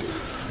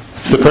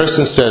the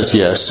person says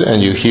yes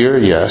and you hear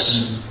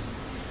yes,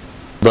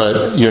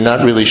 but you're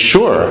not really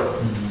sure,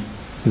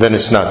 then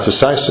it's not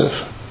decisive.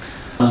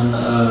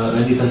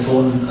 Wenn die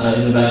Person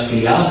in dem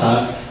Beispiel ja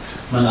sagt,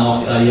 man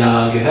auch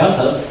ja gehört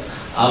hat,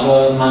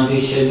 aber man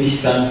sich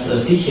nicht ganz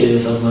sicher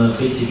ist, ob man es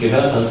richtig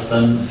gehört hat,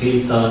 dann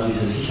fehlt da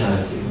diese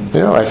Sicherheit.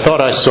 You know, I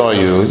thought I saw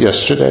you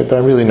yesterday, but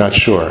I'm really not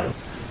sure.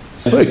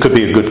 Well, it could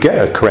be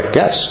a correct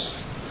guess.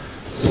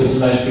 So zum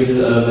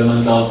Beispiel, wenn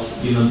man glaubt,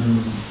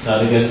 jemanden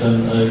gerade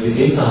gestern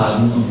gesehen zu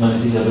haben und man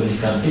ist sich aber nicht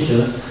ganz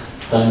sicher,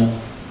 dann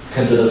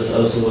könnte das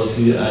sowas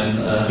wie ein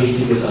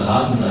richtiges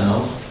Erraten sein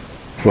auch.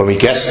 When we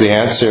guess the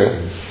answer,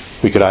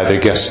 we could either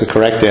guess the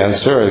correct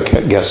answer or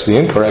guess the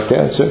incorrect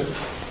answer.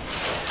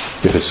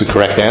 If it's the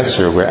correct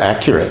answer, we're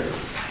accurate.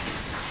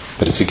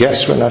 But it's a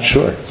guess, we're not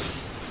sure.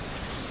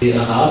 Wir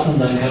erraten,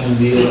 dann können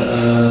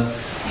wir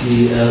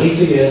die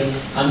richtige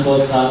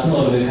Antwort raten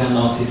oder wir können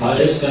auch die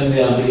falsche. Selbst wenn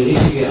wir aber die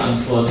richtige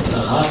Antwort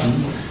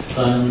erraten,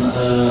 dann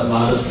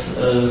war das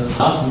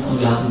Raten und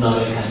wir hatten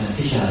dabei keine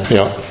Sicherheit.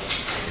 Ja.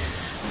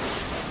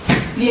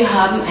 Wir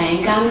haben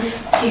eingangs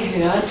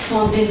gehört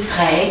von den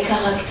 3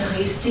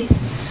 Charakteristiken.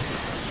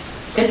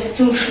 Jetzt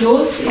zum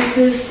Schluss ist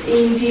es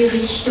in die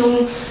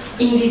Richtung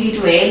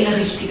individuell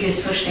richtiges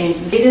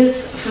Verständnis.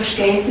 Jedes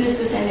Verständnis,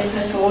 das eine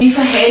Person, wie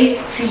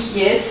verhält sich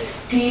jetzt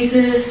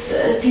diese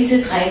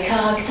 3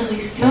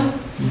 Charakteristika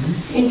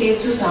in dem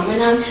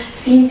Zusammenhang,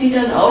 sind die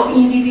dann auch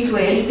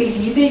individuell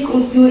beliebig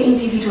und nur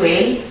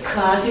individuell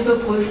quasi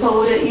überprüfbar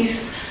oder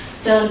ist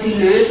dann die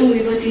Lösung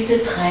über diese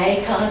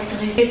 3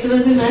 Charakteristika? Weißt du,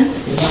 was ich meine?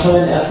 Ich habe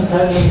den ersten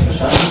Teil nicht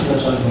verstanden,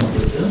 das schaue ich mal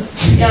kurz,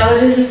 ja? Ja, aber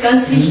das ist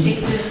ganz wichtig.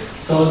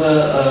 So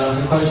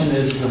the question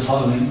is the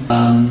following.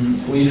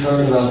 We've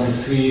heard about the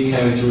 3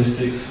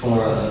 characteristics for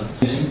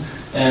position,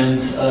 and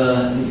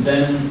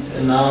then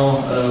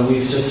now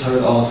we've just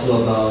heard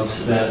also about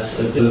that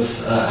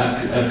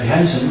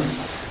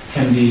apprehensions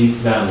can be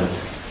valid.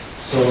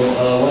 So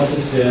what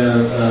is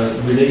their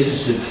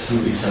relationship to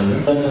each other?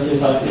 Dann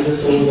ist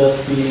es so,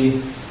 dass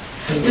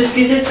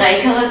diese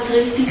 3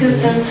 Charakteristika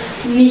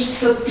dann nicht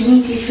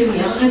verbindlich für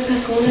mehrere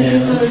Personen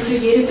sind, sondern für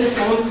jede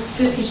Person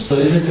für sich. So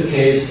is it the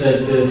case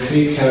that the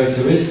 3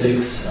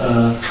 characteristics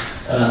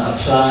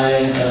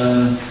apply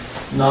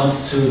not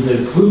to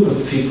the group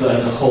of people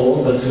as a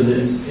whole, but to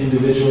the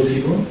individual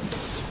people?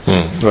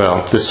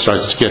 Well, this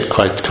starts to get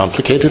quite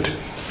complicated.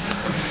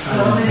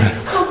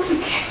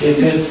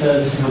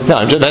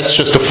 No, that's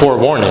just a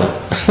forewarning.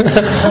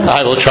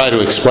 I will try to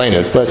explain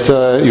it, but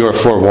you are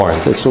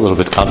forewarned. It's a little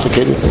bit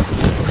complicated.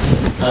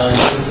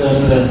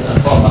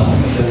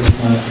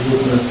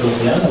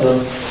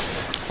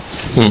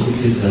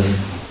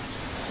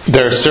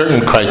 There are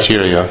certain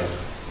criteria.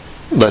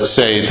 Let's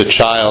say the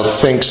child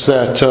thinks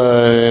that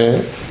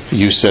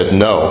you said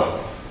no,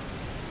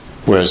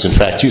 whereas in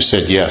fact you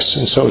said yes,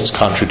 and so it's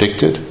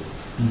contradicted.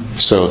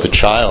 So the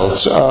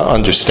child's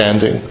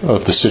understanding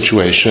of the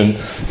situation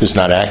is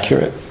not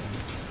accurate.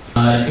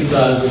 Es gibt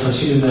also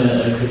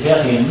verschiedene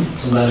Kriterien,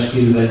 zum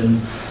Beispiel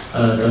wenn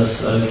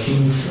das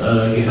Kind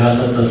gehört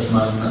hat, dass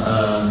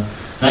man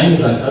Nein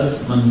gesagt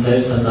hat, man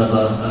selbst hat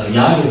aber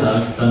Ja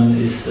gesagt,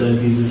 dann ist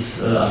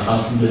dieses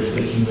Erfassen des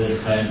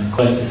Kindes kein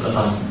korrektes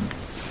Erfassen.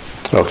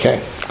 Okay,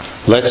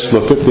 let's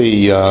look at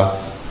the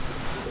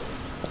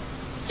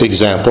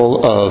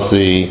example of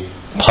the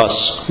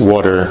pus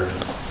water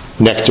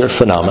nectar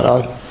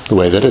phenomenon, the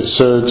way that it's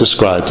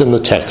described in the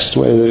text,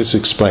 the way that it's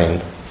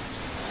explained.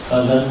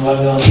 Dann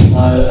wollen wir uns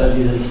mal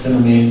dieses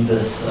Phänomen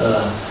des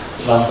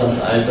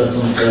Wassers, Eiters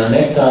und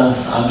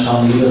Nektars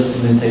anschauen, wie das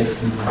in den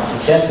Texten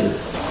erklärt wird.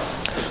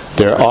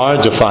 There are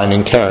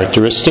defining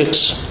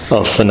characteristics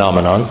of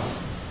phenomenon.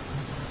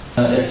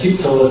 Es gibt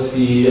sowas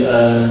wie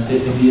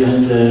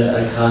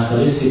definierende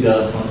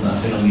Charakteristika von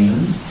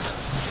Phänomenen.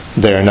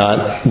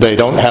 They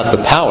don't have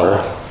the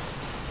power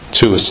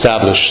to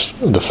establish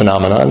the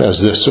phenomenon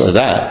as this or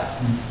that,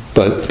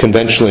 but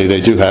conventionally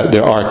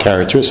there are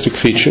characteristic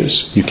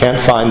features. You can't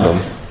find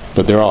them,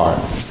 but there are.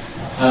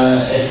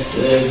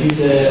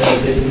 Diese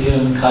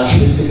definierenden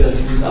Charakteristika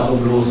sind aber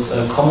bloß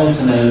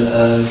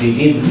konventionell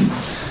gegeben.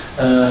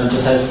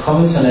 Das heißt,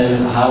 konventionell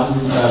haben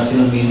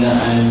Phänomene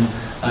ein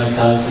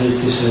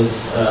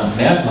charakteristisches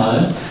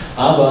Merkmal,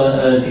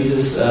 aber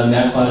dieses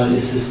Merkmal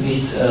ist es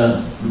nicht,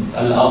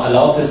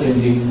 erlaubt es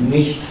dem Ding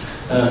nicht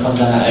von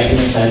seiner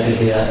eigenen Seite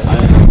her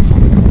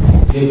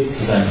als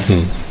zu sein.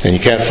 And you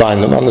can't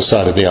find them on the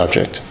side of the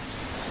object.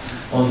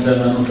 Und wenn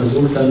man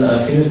untersucht, dann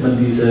findet man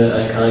diese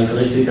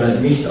Charakteristika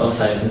nicht auf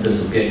Seiten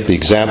des Objekts. The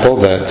example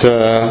that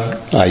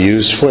I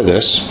use for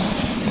this,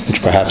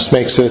 which perhaps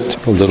makes it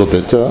a little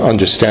bit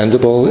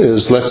understandable,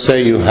 is let's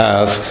say you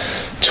have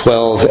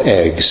 12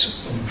 eggs.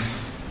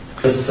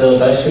 Das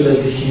Beispiel,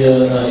 das ich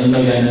hier immer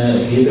gerne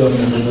gebe, um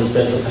das etwas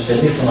besser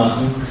verständlich zu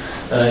machen,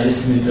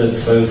 ist mit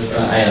 12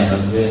 Eiern.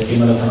 Also wir gehen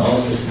mal davon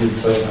aus, dass wir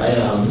 12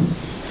 Eier haben.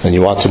 and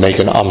you want to make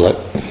an omelet.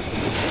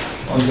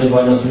 Und wir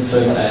wollen aus den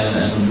 12 Eiern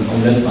ein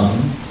Omelett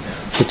machen.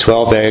 The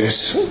 12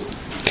 eggs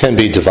can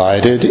be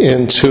divided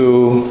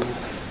into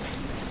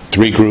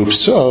 3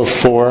 groups of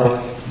 4,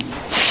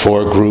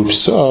 4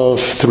 groups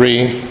of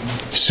 3,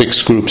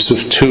 6 groups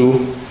of 2.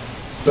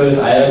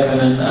 12 Eier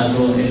können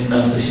also in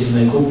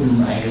verschiedene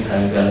Gruppen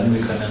eingeteilt werden.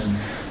 Wir können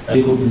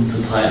 4 Gruppen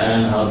zu 3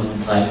 Eiern haben,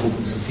 3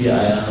 Gruppen zu 4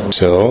 Eiern.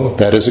 So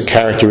that is a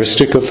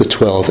characteristic of the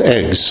 12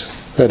 eggs,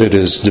 that it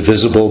is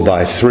divisible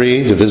by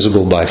 3,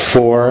 divisible by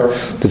 4,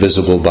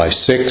 divisible by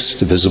 6,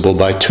 divisible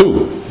by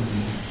 2.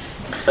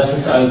 Das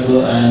ist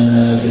also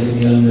eine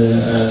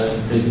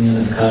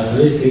definierendes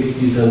Charakteristik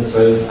dieser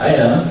 12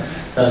 Eier,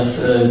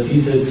 dass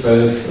diese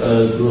 12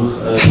 durch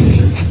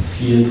 6,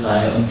 4,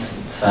 3 und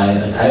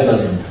 2 teilbar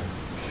sind.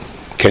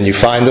 Can you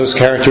find those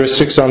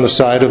characteristics on the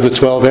side of the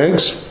 12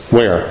 eggs?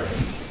 Where?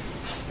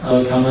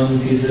 Kann man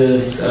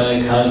dieses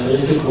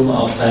Charakteristikum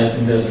auf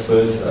Seiten der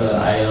 12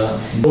 Eier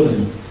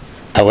finden?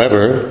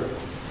 However,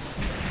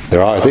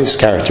 there are these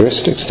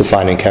characteristics,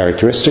 defining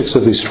characteristics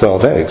of these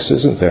 12 eggs,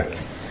 isn't there?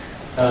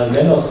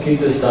 Dennoch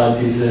gibt es da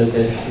diese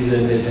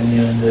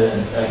definierende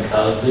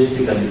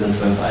Charakteristika dieser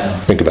 12 Eier.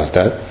 Think about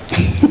that.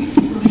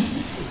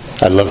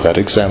 I love that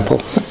example.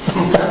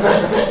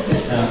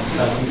 Ja,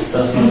 lass uns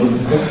das mal durch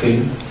den Kopf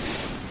gehen.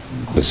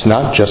 It's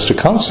not just a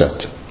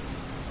concept,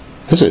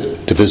 is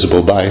it?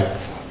 Divisible by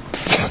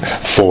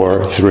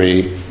 4,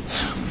 3,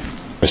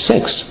 or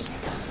 6.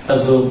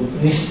 Also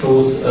nicht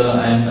bloß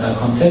ein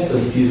Konzept,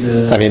 dass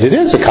diese... I mean, it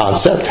is a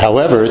concept,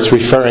 however, it's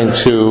referring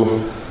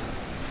to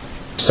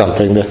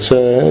something that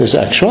is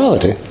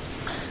actuality.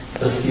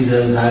 Dass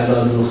diese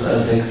teilbar durch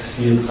 6,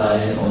 4,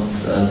 3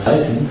 und 2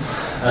 sind.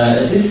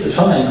 Es ist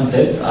schon ein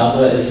Konzept,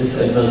 aber es ist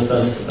etwas,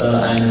 das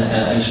eine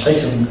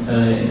Entsprechung,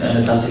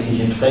 eine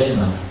tatsächliche Entsprechung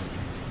hat.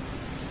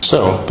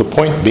 So, the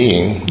point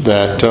being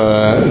that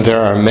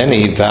there are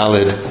many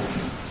valid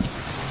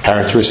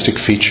characteristic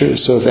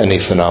features of any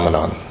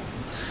phenomenon.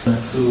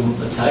 Zu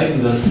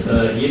zeigen, dass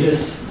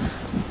jedes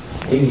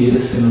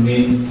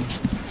Phänomen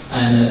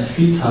eine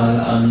Vielzahl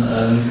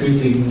an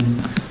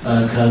gültigen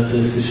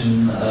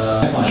charakteristischen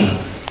Merkmalen hat.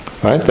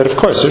 Right? That of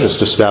course are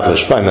just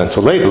established by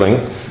mental labeling.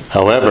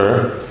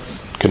 However,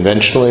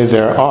 conventionally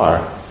there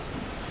are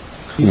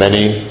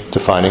many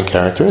defining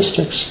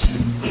characteristics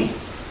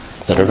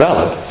that are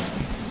valid.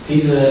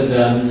 Diese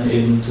werden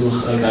eben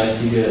durch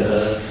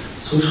geistige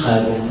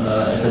Zuschreibung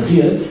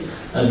etabliert.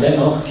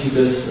 Dennoch gibt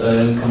es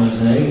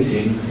konventionell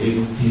gesehen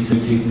eben diese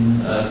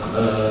nötigen.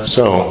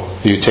 So,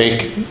 you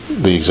take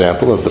the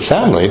example of the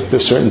family,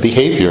 there's certain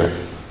behavior.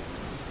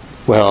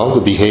 Well,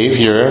 the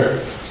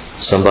behavior,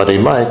 somebody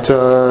might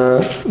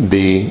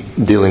be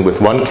dealing with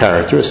one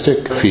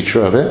characteristic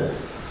feature of it,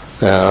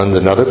 and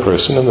another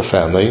person in the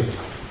family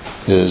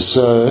is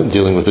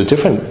dealing with a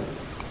different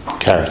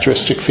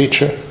characteristic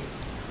feature.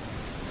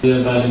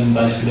 Wir bei dem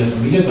Beispiel der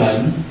Familie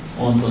bleiben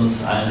und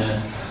uns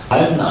eine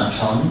Verhalten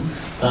anschauen,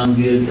 dann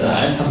wird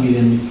ein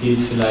Familienmitglied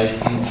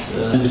vielleicht mit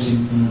einer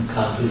bestimmten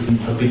Charakteristik in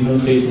Verbindung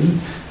treten,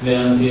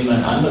 während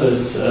ein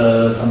anderes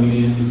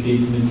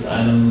Familienmitglied mit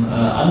einem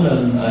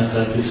anderen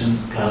charakteristischen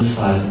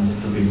Verhalten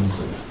in Verbindung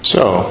tritt.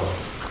 So,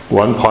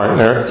 one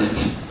partner,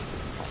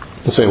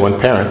 let's say one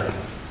parent,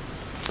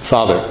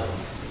 father,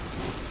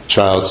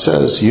 child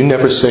says, "You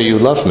never say you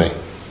love me."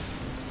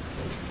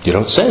 You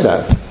don't say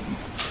that.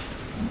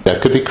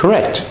 That could be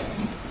correct.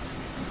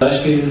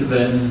 Beispiel,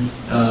 wenn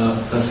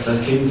das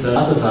Kind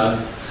Vater sagt,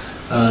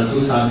 du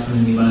sagst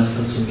mir niemals,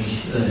 dass du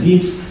mich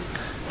liebst,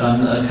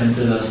 dann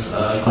könnte das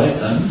korrekt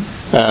sein.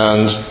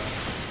 And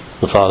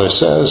the father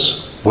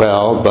says,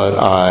 "Well, but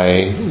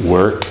I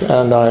work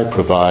and I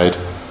provide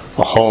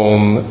a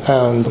home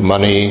and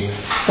money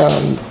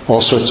and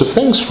all sorts of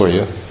things for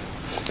you."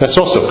 That's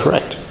also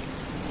correct.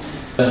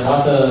 Der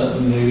Vater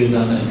möge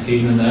dann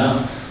entgegnen, ja,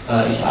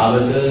 ich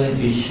arbeite,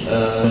 ich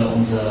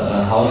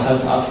unser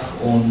Haushalt ab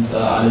und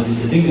alle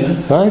diese Dinge.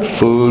 Right?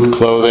 Food,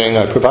 clothing,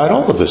 I provide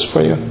all of this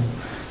for you.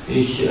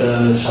 Ich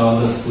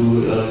schaue, dass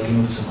du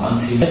genug zum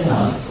Anziehen Essen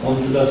hast,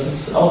 und das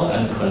ist auch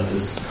ein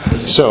korrektes.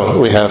 So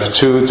we have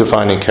 2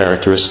 defining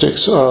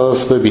characteristics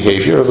of the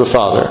behavior of the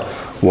father.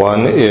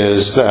 One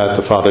is that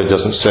the father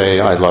doesn't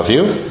say "I love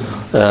you,"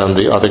 and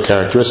the other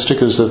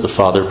characteristic is that the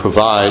father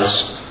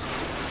provides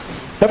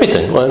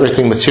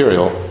everything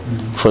material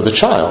for the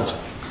child.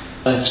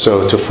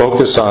 So to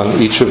focus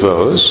on each of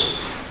those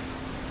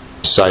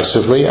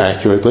decisively,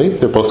 accurately,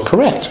 they're both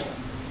correct.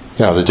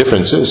 Now the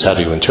difference is, how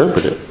do you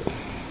interpret it?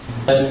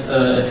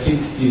 Es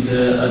gibt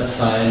diese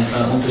 2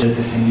 unterschiedlich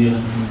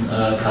definierenden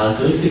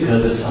Charakteristika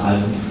des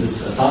Verhaltens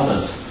des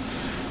Vaters.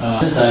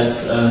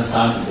 Einerseits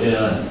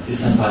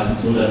ist sein Verhalten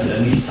so, dass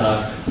er nicht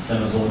sagt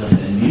seinem Sohn, dass er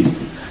ihn liebt.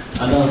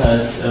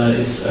 Andererseits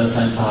ist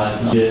sein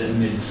Verhalten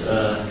mit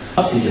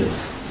absichert.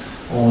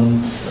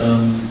 Und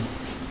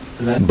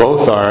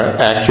both are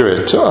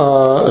accurate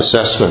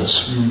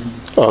assessments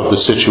of the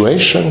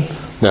situation.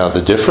 Now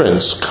the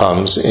difference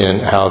comes in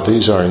how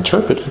these are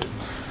interpreted.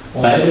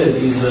 Beide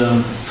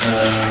diese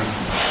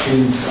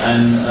sind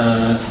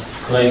ein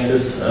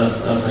korrektes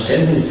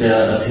Verständnis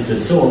der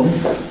Situation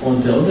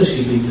und der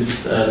Unterschied liegt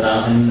jetzt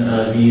darin,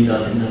 wie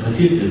das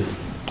interpretiert wird.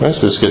 Right,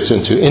 so this gets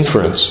into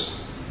inference.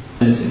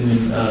 Das ist in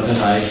dem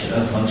Bereich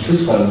von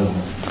Schlussfolgerung.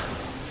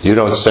 You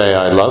don't say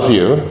I love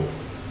you.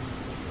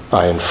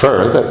 I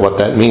infer that what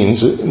that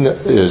means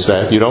is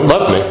that you don't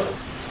love me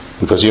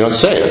because you don't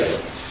say it.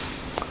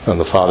 And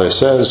the father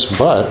says,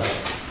 but,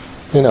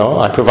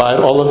 I provide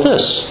all of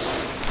this.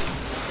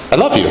 I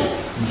love you.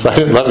 If I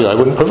didn't love you, I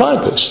wouldn't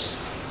provide this.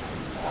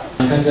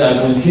 Man könnte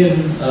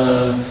argumentieren,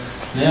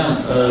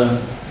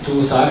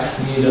 du sagst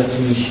mir, dass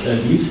du mich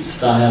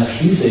liebst, daher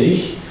schließe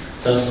ich,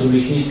 dass du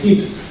mich nicht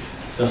liebst.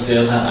 Das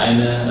wäre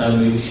eine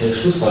mögliche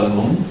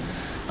Schlussfolgerung.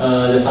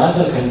 Der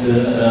Vater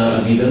könnte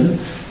erwidern,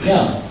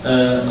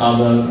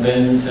 aber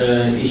wenn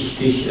ich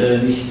dich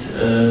nicht,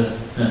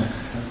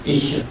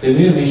 ich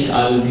bemühe mich,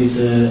 all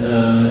diesen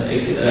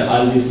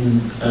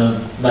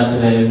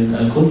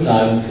materiellen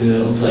Grundlagen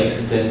für unsere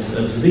Existenz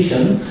zu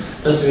sichern,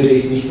 das würde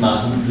ich nicht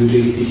machen, würde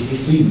ich dich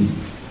nicht lieben.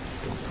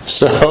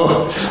 So,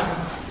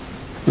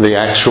 the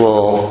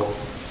actual,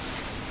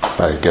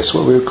 I guess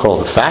what we would call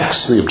the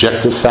facts, the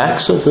objective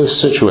facts of this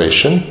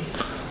situation,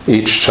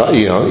 each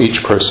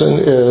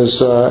person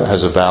has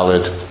a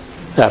valid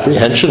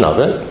apprehension of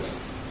it,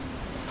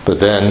 but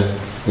then,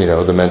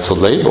 the mental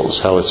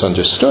labels, how it's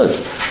understood.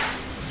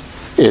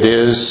 It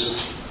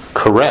is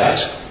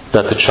correct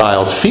that the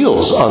child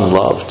feels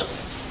unloved,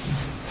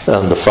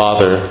 and the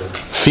father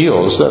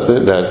feels that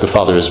the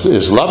father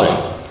is loving.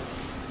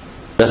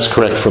 That's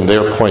correct from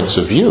their points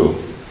of view.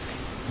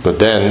 But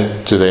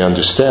then, do they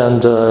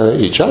understand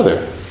each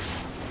other?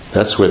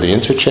 That's where the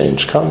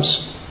interchange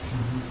comes.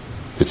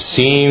 It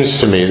seems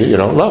to me that you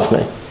don't love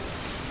me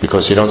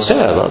because you don't say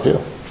I love you.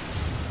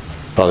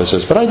 Father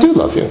says, but I do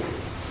love you.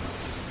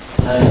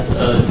 Das heißt,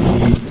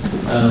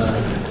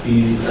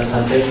 die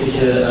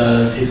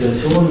tatsächliche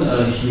Situation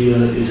hier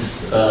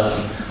ist das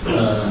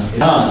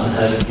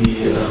heißt,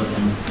 die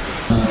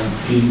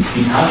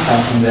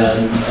Tatsachen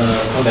werden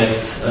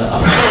korrekt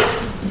abgefasst,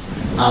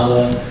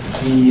 aber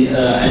die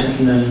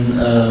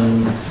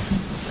einzelnen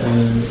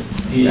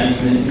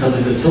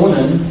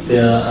Interpretationen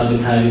der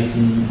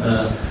beteiligten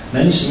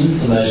Menschen,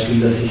 zum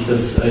Beispiel, dass sich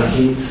das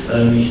Kind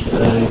nicht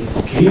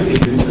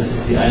geliebt fühlt, das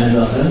ist die eine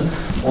Sache,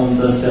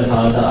 und dass der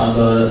Vater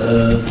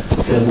aber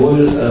sehr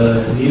wohl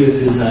Liebe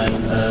für sein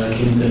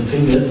Kind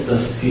empfindet,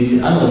 das ist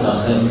die andere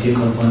Sache, und hier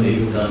kommt man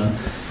eben dann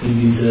in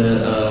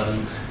diesen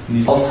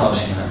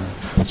Austausch hinein.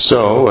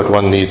 So, what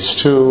one needs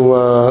to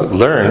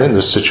learn in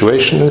this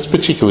situation is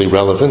particularly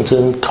relevant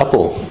in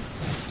couple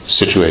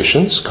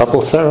situations.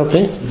 Couple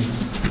therapy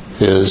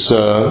is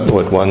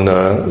what one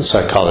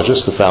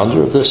psychologist, the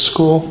founder of this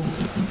school,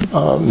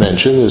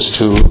 mentioned, is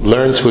to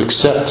learn to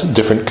accept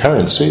different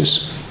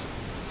currencies.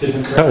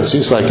 Different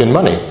currencies, like in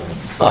money.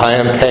 I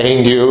am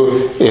paying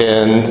you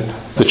in,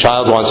 the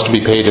child wants to be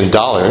paid in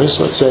dollars,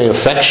 let's say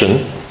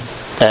affection,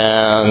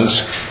 and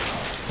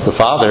the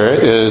father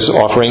is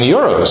offering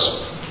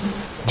euros,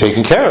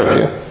 taking care of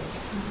you.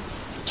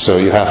 So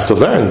you have to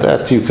learn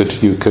that you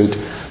could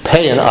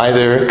pay in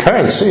either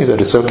currency,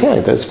 that it's okay,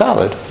 that it's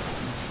valid.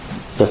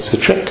 That's the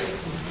trick.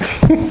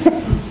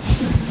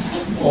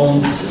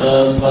 Und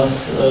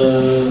was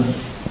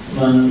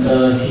man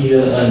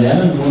hier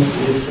lernen muss,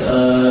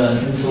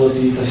 sind so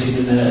die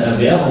verschiedenen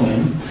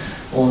Währungen.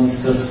 Und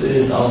das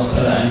ist auch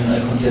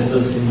ein Konzept,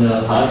 das in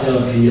der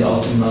Paartherapie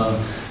auch immer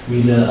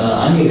wieder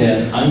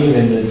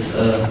angewendet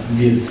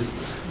wird.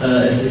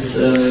 Es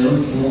ist,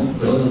 um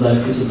bei unserem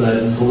Beispiel zu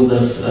bleiben, so,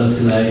 dass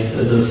vielleicht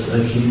das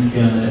Kind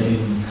gerne in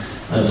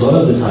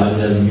Dollar bezahlt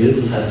werden wird.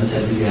 Das heißt, es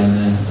hätte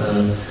gerne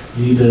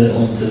Liebe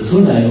und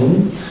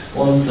Zuneigung.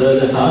 Und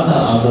der Vater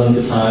aber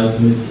bezahlt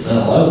mit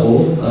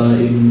Euro,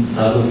 eben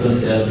dadurch,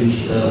 dass er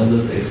sich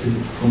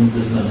um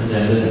das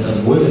materielle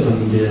Wohl der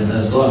Familie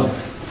sorgt.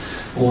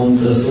 Und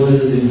so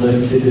ist es in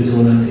solchen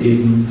Situationen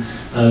eben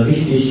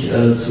wichtig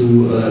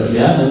zu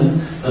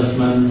lernen, dass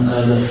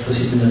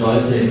verschiedene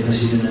Leute in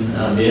verschiedenen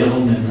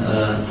Währungen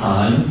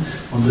zahlen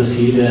und dass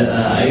jede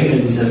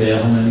eigene dieser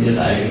Währungen ihre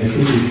eigene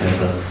Gültigkeit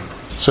hat.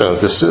 So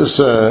this is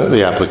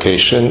the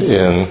application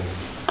in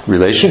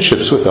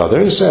relationships with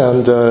others,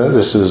 and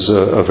this is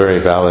a very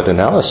valid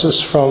analysis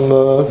from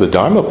the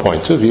Dharma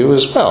point of view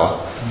as well.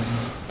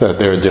 That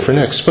there are different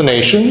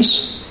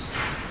explanations,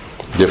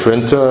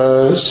 different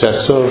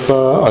sets of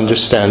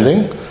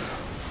understanding,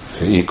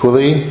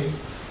 equally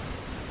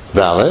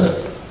valid,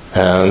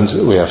 and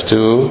we have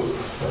to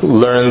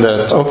learn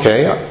that,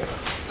 okay,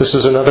 this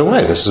is another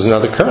way, this is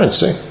another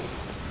currency,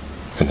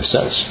 in a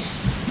sense.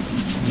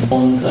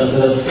 Und also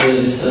das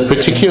ist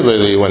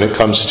particularly when it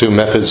comes to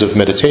methods of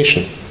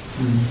meditation.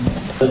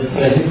 Das ist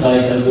sehr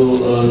hilfreich, also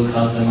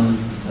gerade wenn man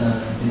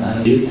in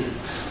einer lebt,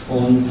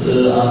 und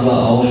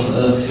aber auch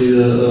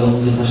für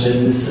unser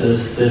Verständnis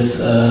des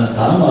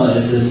Dharma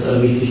ist es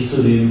wichtig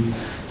zu sehen,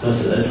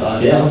 dass es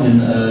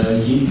Währungen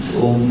gibt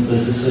und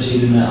dass es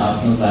verschiedene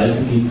Arten und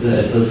Weisen gibt,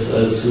 etwas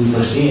zu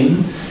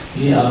verstehen,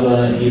 die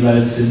aber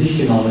jeweils für sich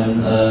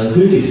genommen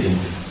gültig sind.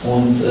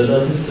 Und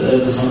das ist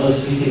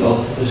besonders wichtig auch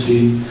zu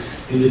verstehen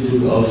in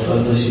Bezug auf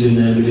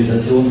verschiedene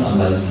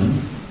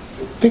Meditationsanweisungen.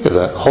 Think of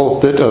that whole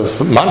bit of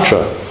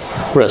mantra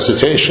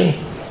recitation.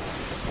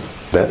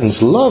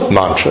 Tibetans love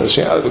mantras,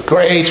 a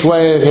great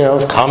way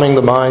of calming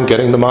the mind,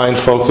 getting the mind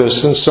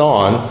focused, and so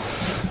on.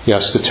 You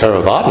ask the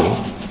Theravadan,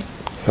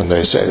 and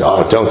they say,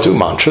 "Oh, don't do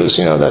mantras.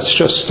 That's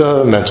just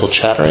mental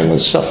chattering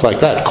and stuff like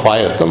that.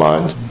 Quiet the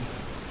mind."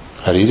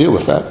 How do you deal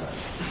with that?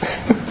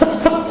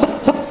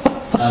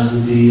 Also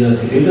die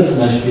Tibeter zum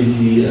Beispiel,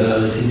 die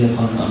sind ja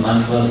von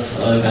Mantras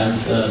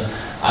ganz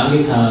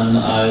angetan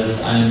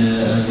als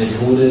eine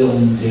Methode,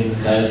 um den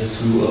Geist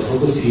zu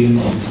fokussieren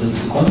und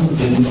zu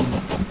konzentrieren.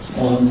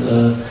 Und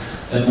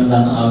wenn man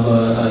dann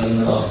aber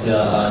jemand aus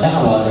der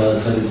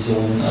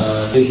Theravada-Tradition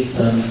spricht,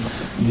 dann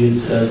wird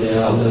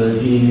der oder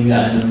diejenige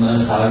einem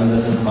sagen,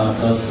 dass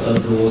Mantras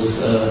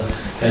bloß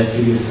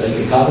geistiges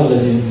Geklapper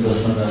sind,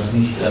 dass man das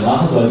nicht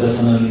machen sollte,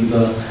 sondern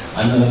lieber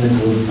andere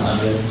Methoden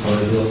anwenden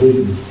sollte oder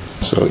bilden.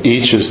 So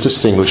each is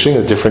distinguishing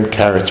a different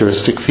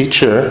characteristic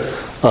feature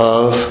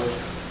of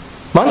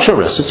mantra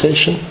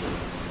recitation,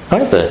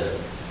 aren't they?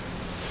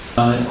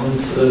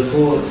 Und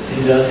so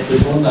in der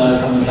Situation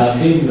kann man klar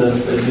sehen,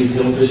 dass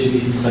diese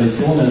unterschiedlichen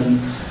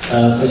Traditionen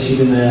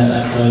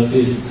verschiedene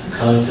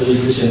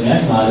charakteristische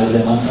Merkmale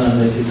der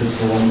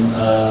Mantra-Rezitation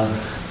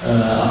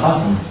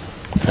erfassen.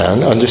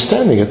 And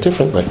understanding it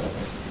differently.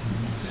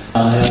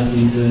 Daher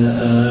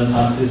diese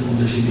Praxis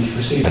unterschiedlich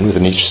verstehen. And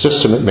within each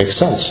system it makes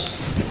sense.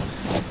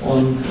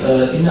 Und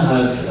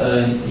innerhalb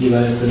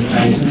jeweils des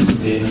eigenen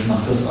Systems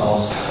macht das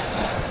auch.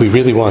 We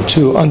really want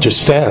to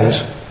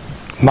understand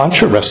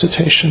mantra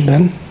recitation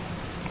then.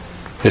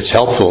 It's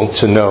helpful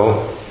to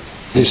know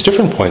these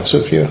different points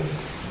of view.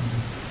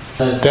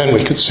 Then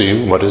we could see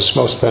what is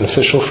most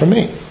beneficial for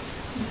me.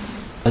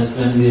 Das heißt,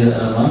 wenn wir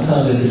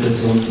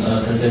Mantra-Recitation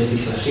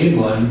tatsächlich verstehen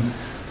wollen,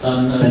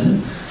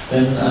 dann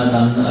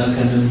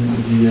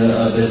können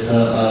wir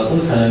besser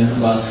urteilen,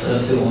 was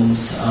für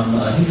uns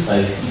am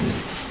hilfreichsten ist.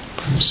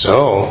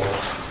 So,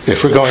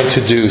 if we're going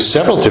to do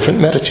several different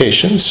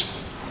meditations,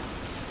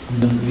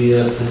 wenn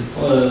wir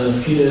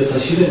viele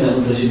verschiedene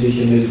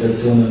unterschiedliche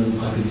Meditationen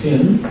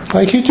praktizieren,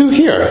 like you do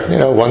here,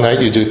 one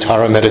night you do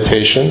Tara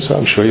meditation, so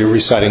I'm sure you're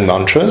reciting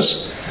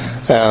mantras,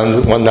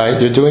 and one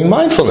night you're doing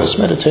mindfulness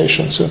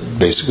meditation, so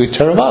basically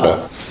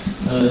Theravada.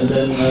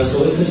 Denn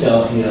so ist es ja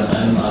auch hier. An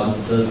einem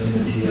Abend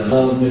findet hier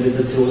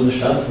Meditation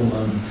statt, wo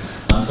man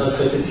Mantras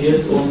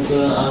rezitiert, und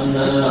an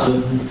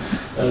Abenden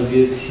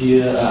wird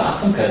hier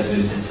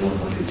Achtsamkeitsmeditation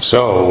praktiziert.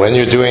 So, when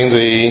you're doing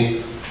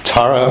the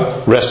Tara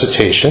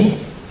recitation,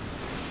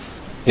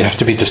 you have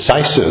to be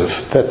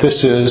decisive that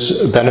this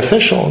is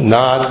beneficial,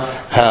 not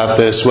have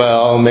this,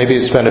 well, maybe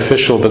it's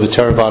beneficial, but the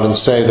Theravadins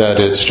say that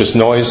it's just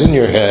noise in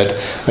your head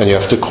and you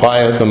have to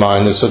quiet the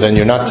mind, and so then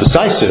you're not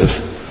decisive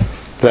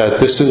that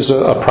this is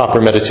a proper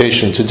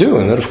meditation to do,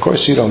 and that of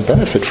course you don't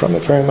benefit from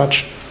it very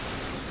much.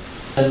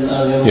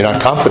 You're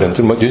not confident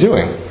in what you're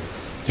doing.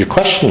 You're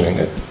questioning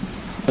it.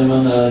 Wenn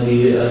man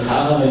die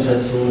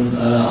Tara-Meditation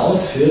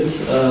ausführt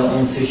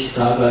und sich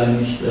dabei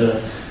nicht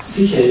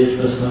sicher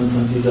ist, dass man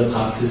von dieser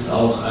Praxis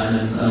auch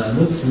einen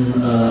Nutzen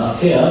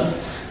erfährt,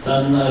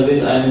 dann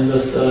wird einem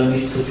das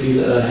nicht so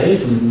viel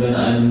helfen, wenn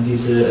einem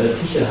diese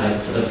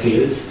Sicherheit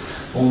fehlt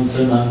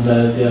und man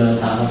bei der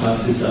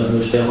Tara-Praxis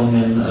also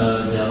Störungen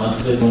der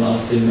Mantra-Meditation aus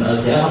dem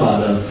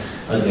Theravada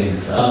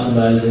denkt. Art und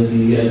Weise,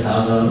 die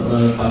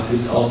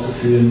Tara-Praxis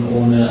auszuführen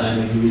ohne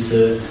eine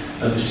gewisse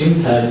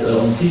Bestimmtheit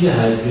und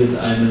Sicherheit wird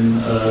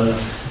einem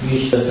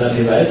nicht sehr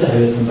viel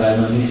weiterhelfen, weil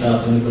man nicht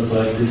davon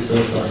überzeugt ist,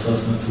 dass das,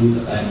 was man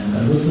tut,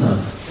 einen Nutzen hat.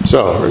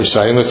 So,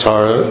 reciting the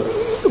Tara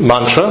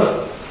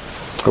mantra,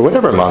 or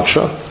whatever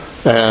mantra,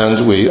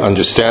 and we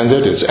understand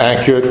it, it's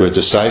accurate, we're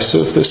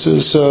decisive, this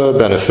is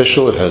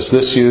beneficial, it has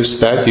this use,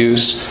 that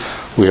use.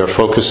 We are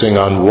focusing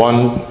on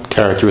one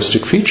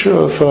characteristic feature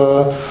of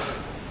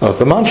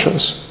the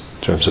mantras,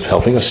 in terms of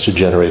helping us to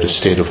generate a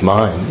state of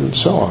mind, and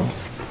so on.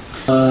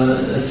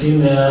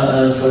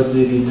 Vielmehr sollten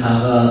wir die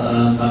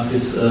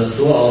Tara-Praxis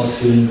so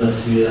ausführen,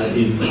 dass wir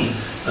eben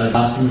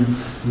passen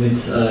mit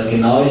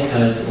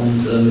Genauigkeit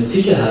und mit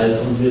Sicherheit,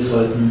 und wir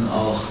sollten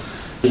auch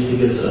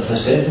richtiges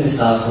Verständnis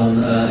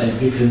davon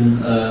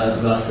entwickeln,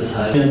 was es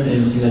heißt,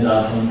 im Sinne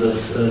davon,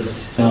 dass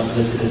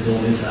Rezitation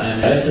ist,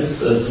 einen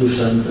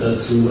Geisteszustand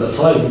zu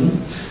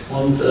erzeugen,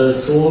 und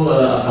so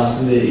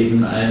erfassen wir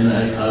eben ein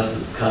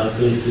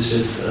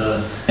charakteristisches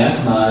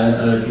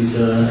Merkmal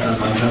dieser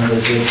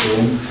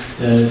Mantra-Rezitation,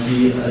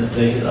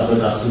 welches aber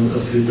dazu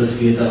führt, dass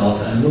wir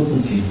daraus einen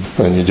Nutzen ziehen.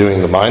 When you're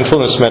doing the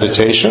mindfulness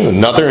meditation,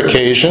 another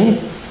occasion,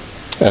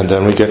 and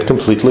then we get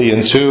completely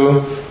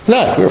into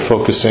that. We're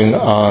focusing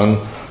on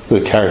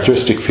the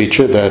characteristic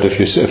feature that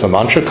if a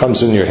mantra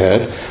comes in your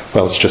head,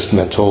 well, it's just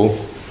mental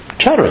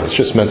chattering, it's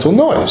just mental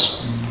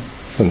noise,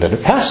 and then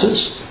it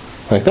passes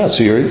like that.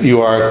 So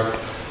you are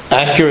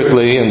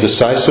accurately and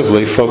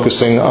decisively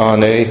focusing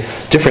on a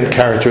different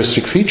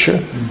characteristic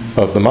feature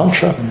of the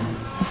mantra.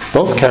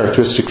 Both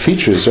characteristic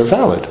features are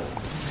valid,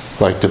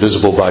 like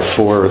divisible by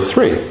 4 or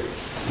 3.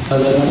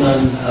 Wenn man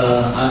dann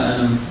an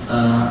einem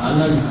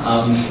anderen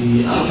Abend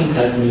die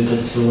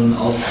Achtsamkeitsmeditation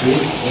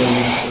ausführt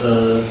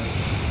und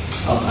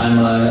auf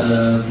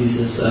einmal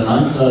dieses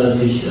Mantra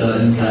sich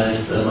im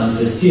Geist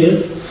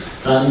manifestiert,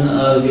 dann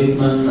wird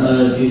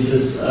man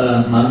dieses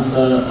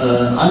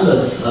Mantra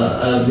anders,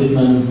 wird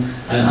man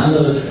ein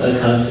anderes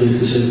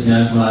charakteristisches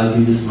Merkmal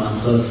dieses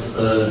Mantras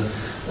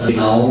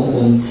genau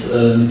und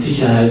mit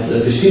Sicherheit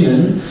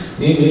bestimmen,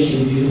 nämlich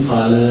in diesem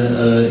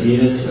Falle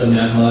jenes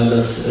Merkmal,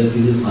 dass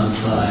dieses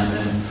Mantra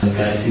ein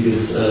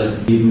geistiges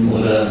Heben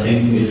oder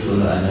Senken ist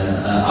oder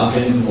eine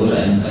Ablenkung oder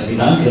ein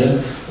Gedanke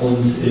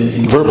und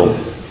in Verbal.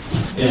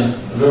 Ja,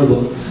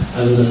 verbal.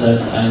 Also das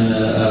heißt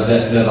eine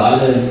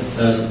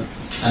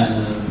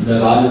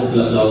verbale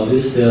Laut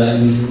ist, der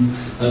in diesem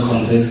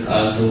Kontext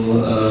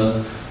also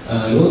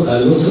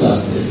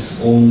loszulassen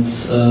ist. Und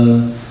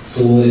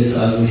so ist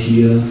also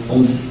hier,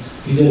 und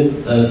diese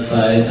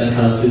zwei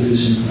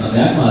charakteristischen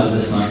Merkmale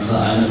des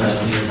Mantra,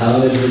 einerseits in der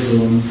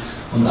Tara-Meditation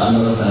und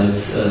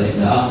andererseits in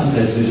der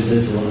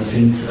Achtsamkeitsmeditation,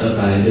 sind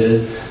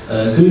beide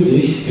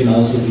gültig,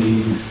 genauso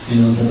wie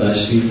in unserem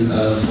Beispiel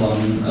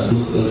von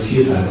Buch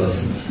 4 teilbar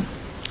sind.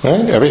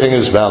 Right? Everything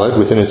is valid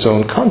within its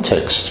own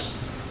context.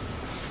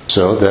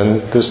 So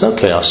then there's no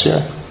chaos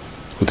here.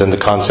 Within the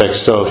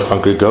context of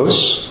hungry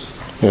ghosts,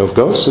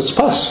 ghosts, it's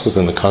pus.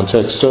 Within the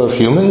context of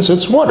humans,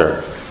 it's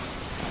water.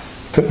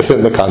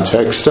 Within the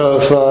context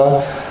of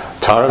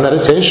Tara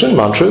meditation,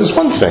 mantra is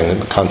one thing. In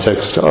the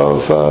context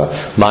of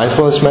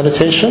mindfulness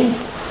meditation,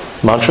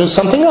 mantra is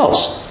something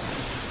else.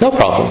 No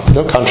problem,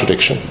 no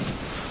contradiction.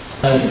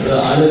 Also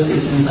alles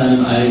ist in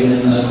seinem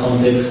eigenen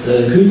Kontext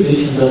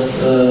gültig und das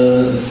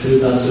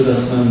führt dazu,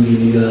 dass man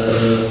weniger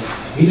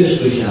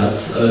Widersprüche hat,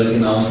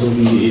 genauso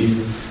wie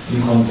eben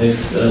im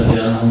Kontext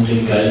der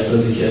hungrigen Geister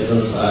sich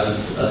etwas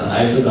als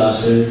eitel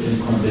darstellt,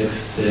 im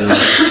Kontext der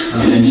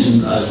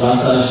Menschen als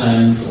Wasser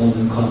erscheint und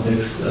im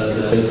Kontext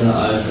der Götter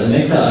als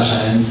Nektar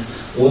erscheint,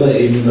 oder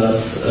eben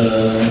dass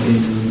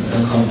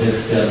im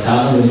Kontext der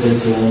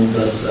Tara-Meditation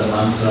das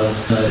Mantra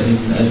in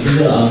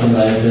dieser Art und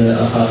Weise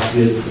erfasst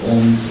wird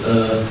und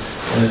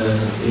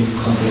im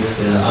Kontext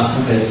der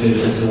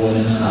Achtsamkeitsmeditation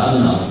in einer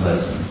anderen Art und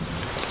Weise.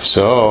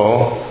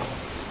 So,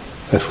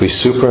 if we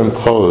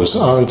superimpose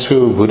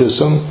onto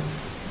Buddhism,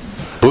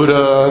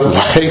 Buddha,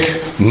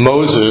 like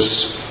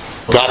Moses,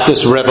 got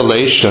this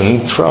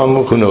revelation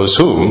from who knows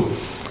who,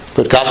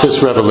 but got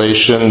this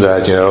revelation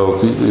that,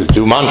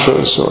 do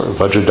mantras, or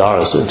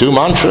Vajradharas, do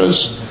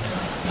mantras,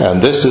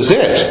 and this is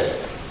it,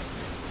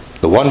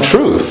 the one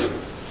truth.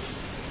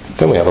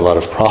 Then we have a lot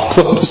of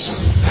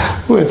problems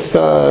with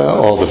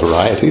all the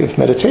variety of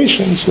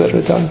meditations that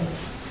are done.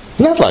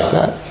 Not like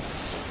that.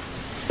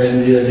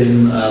 Wenn wir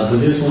dem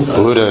Buddhismus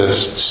Buddha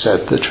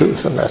said the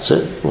truth, and that's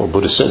it. Well,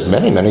 Buddha said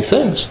many, many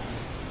things.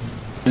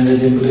 Wenn wir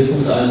dem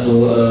Buddhismus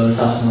also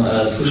Sachen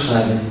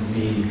zuschreiben,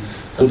 wie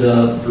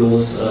Buddha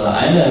bloß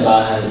eine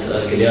Wahrheit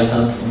gelehrt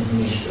hat und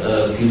nicht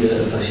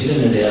viele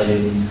verschiedene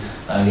Lehrreden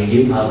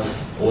gegeben hat,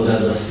 oder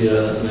dass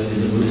wir, wenn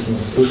wir dem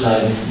Buddhismus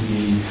zuschreiben,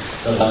 wie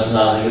das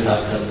Ashtanara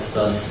gesagt hat,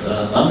 dass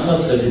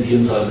Mantras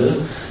rezitieren sollte,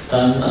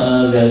 dann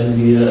werden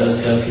wir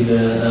sehr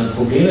viele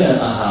Probleme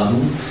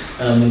haben,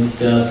 mit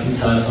der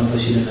Vielzahl von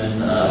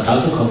verschiedenen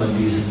klarzukommen,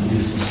 die es im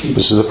Buddhismus gibt.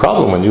 This is the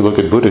problem when you look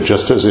at Buddha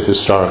just as a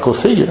historical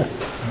figure.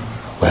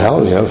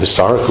 Well,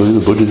 historically the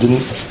Buddha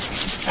didn't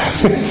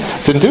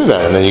do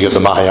that. And then you get the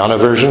Mahayana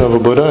version of a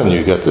Buddha, and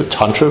you get the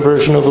Tantra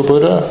version of a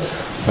Buddha,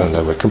 and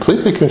then we're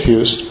completely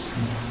confused,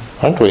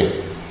 aren't we?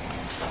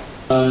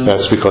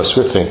 That's because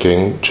we're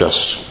thinking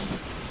just,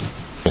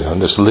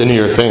 this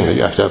linear thing that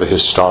you have to have a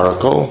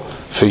historical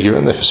figure,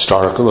 and the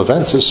historical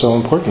event is so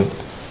important.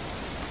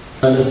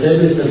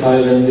 Dasselbe ist der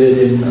Fall, wenn wir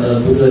den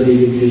Buddha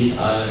lediglich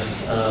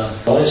als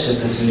deutsche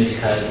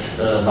Persönlichkeit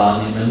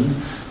wahrnehmen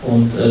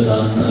und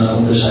dann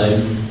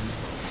unterscheiden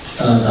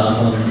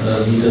davon,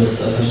 wie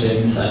das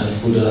Verständnis eines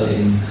Buddha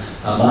in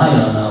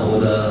Mahayana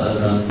oder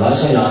dann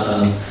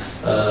Vajrayana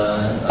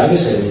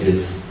dargestellt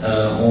wird.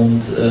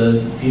 Und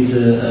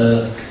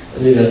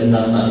wir werden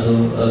dann also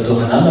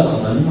durcheinander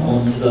kommen,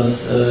 und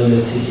das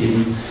lässt sich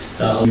eben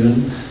darauf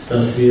führen,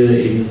 dass wir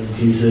eben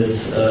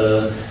dieses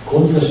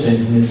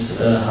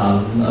Grundverständnis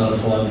haben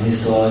von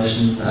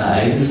historischen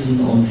Ereignissen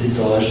und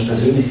historischen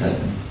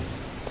Persönlichkeiten.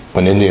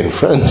 An Indian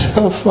friend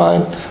of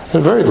mine had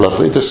a very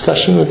lovely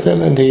discussion with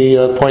him, and he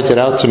pointed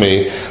out to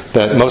me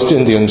that most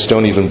Indians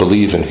don't even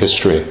believe in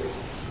history.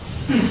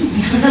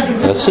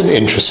 That's an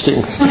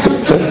interesting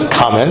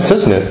comment,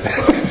 isn't it?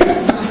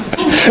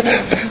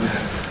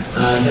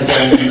 Ich hatte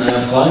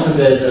einen Freund,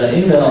 der ist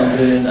Inder, und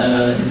in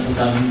einer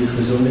interessanten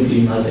Diskussion mit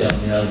ihm hat er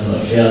mir also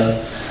erklärt,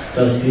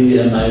 dass die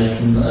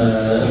meisten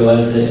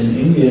Leute in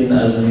Indien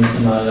also nicht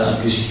einmal an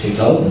Geschichte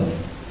glauben.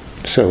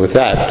 So with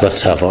that,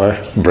 let's have our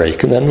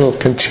break and then we'll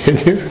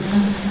continue.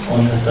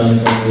 Und dann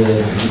werden wir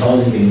jetzt in die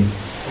Pause gehen.